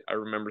hit it, I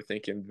remember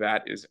thinking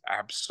that is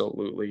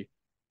absolutely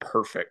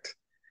perfect,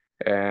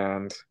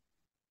 and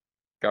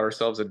got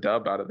ourselves a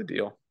dub out of the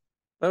deal.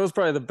 That was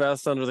probably the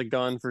best under the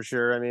gun for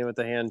sure. I mean, with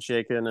the hand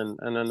shaking and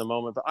then the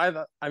moment.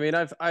 But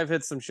I've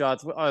hit some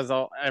shots, as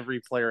every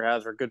player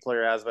has or good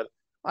player has, but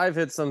I've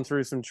hit some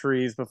through some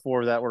trees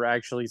before that were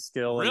actually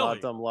skill and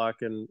not dumb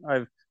luck. And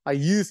I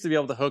used to be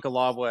able to hook a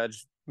lob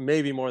wedge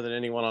maybe more than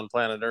anyone on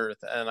planet Earth,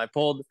 and I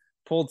pulled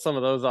some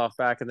of those off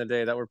back in the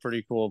day that were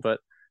pretty cool.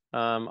 But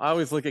I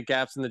always look at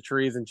gaps in the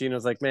trees, and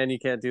Geno's like, "Man, you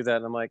can't do that."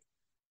 And I'm like,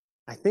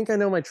 "I think I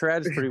know my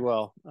trads pretty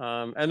well."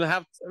 And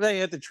they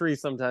hit the tree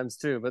sometimes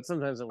too, but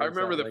sometimes it I works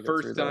remember out when the I get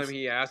through first time those.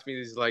 he asked me,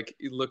 he's like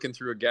looking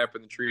through a gap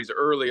in the trees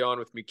early on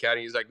with me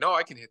caddying. He's like, "No,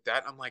 I can hit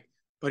that." I'm like,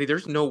 "Buddy,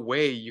 there's no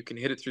way you can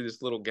hit it through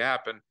this little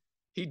gap." And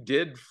he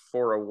did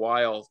for a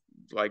while,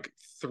 like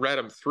thread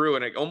him through,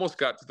 and it almost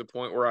got to the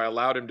point where I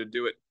allowed him to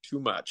do it too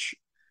much.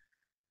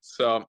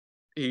 So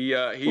he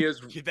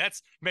is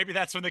that's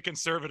when the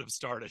conservatives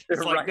started.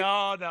 It's like,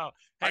 right. no.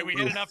 Hey, I we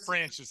will- hit enough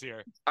branches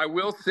here. I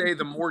will say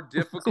the more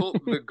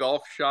difficult the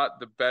golf shot,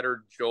 the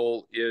better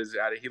Joel is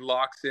at it. He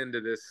locks into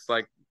this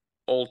like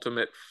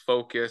ultimate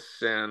focus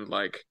and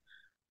like,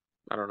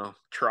 I don't know,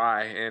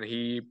 try, and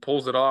he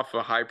pulls it off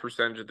a high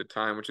percentage of the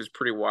time, which is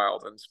pretty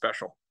wild and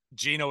special.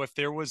 Geno, if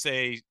there was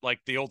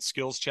like the old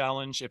skills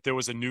challenge, if there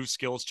was a new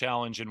skills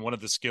challenge and one of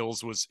the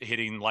skills was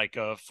hitting like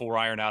a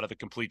 4-iron out of the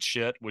complete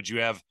shit, would you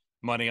have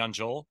money on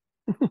Joel?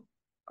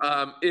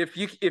 If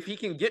he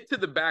can get to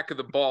the back of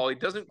the ball, he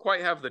doesn't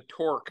quite have the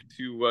torque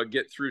to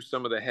get through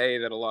some of the hay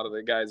that a lot of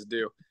the guys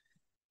do.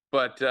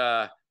 But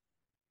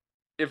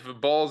if the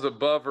ball's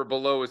above or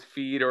below his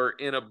feet or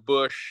in a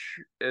bush,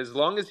 as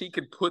long as he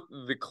could put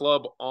the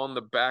club on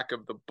the back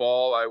of the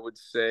ball, I would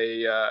say,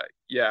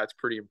 yeah, it's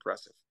pretty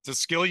impressive. It's a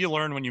skill you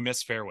learn when you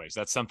miss fairways.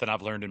 That's something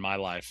I've learned in my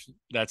life.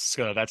 That's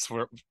where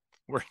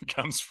it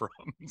comes from.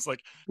 It's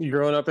like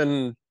Growing up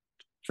in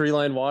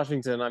tree-lined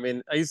Washington, I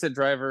mean, I used to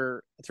drive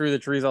her through the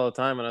trees all the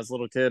time when I was a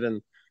little kid, and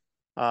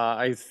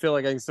I feel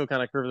like I can still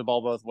kind of curve the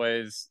ball both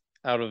ways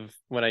out of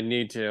when I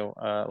need to,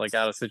 like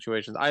out of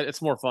situations.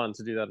 It's more fun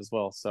to do that as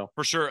well. So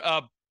for sure.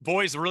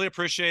 Boys, really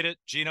appreciate it.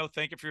 Geno,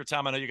 thank you for your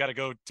time. I know you got to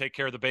go take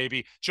care of the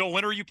baby. Joel,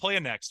 when are you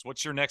playing next?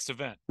 What's your next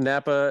event?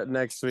 Napa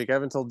next week. I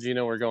haven't told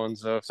Geno we're going,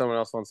 so if someone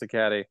else wants to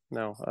caddy,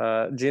 no.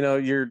 Geno,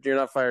 you're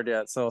not fired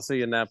yet, so I'll see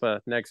you in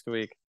Napa next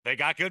week. They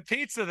got good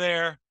pizza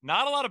there.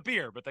 Not a lot of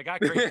beer, but they got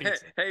great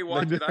pizza. Hey,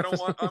 watch it. I'm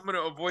going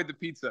to avoid the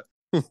pizza.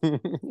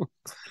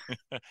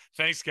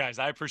 Thanks, guys.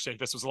 I appreciate it.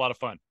 This was a lot of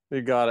fun.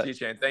 You got it.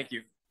 T-Chain, thank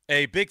you.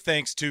 A big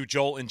thanks to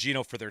Joel and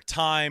Geno for their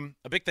time.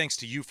 A big thanks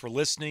to you for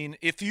listening.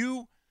 If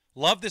you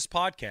love this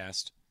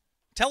podcast,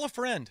 tell a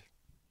friend.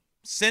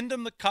 Send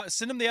them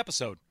the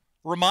episode.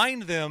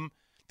 Remind them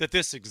that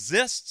this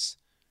exists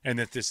and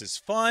that this is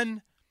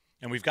fun.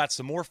 And we've got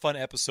some more fun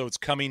episodes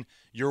coming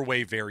your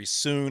way very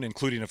soon,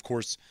 including, of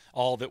course,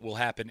 all that will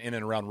happen in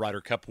and around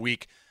Ryder Cup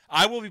week.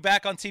 I will be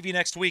back on TV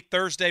next week,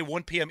 Thursday,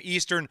 1 p.m.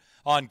 Eastern,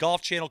 on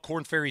Golf Channel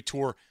Corn Ferry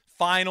Tour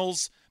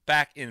Finals,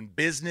 back in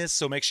business.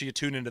 So make sure you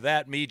tune into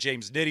that. Me,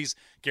 James Nitties,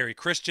 Gary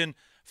Christian.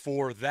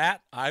 For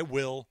that, I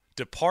will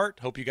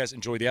depart. Hope you guys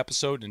enjoy the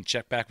episode and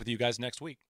check back with you guys next week.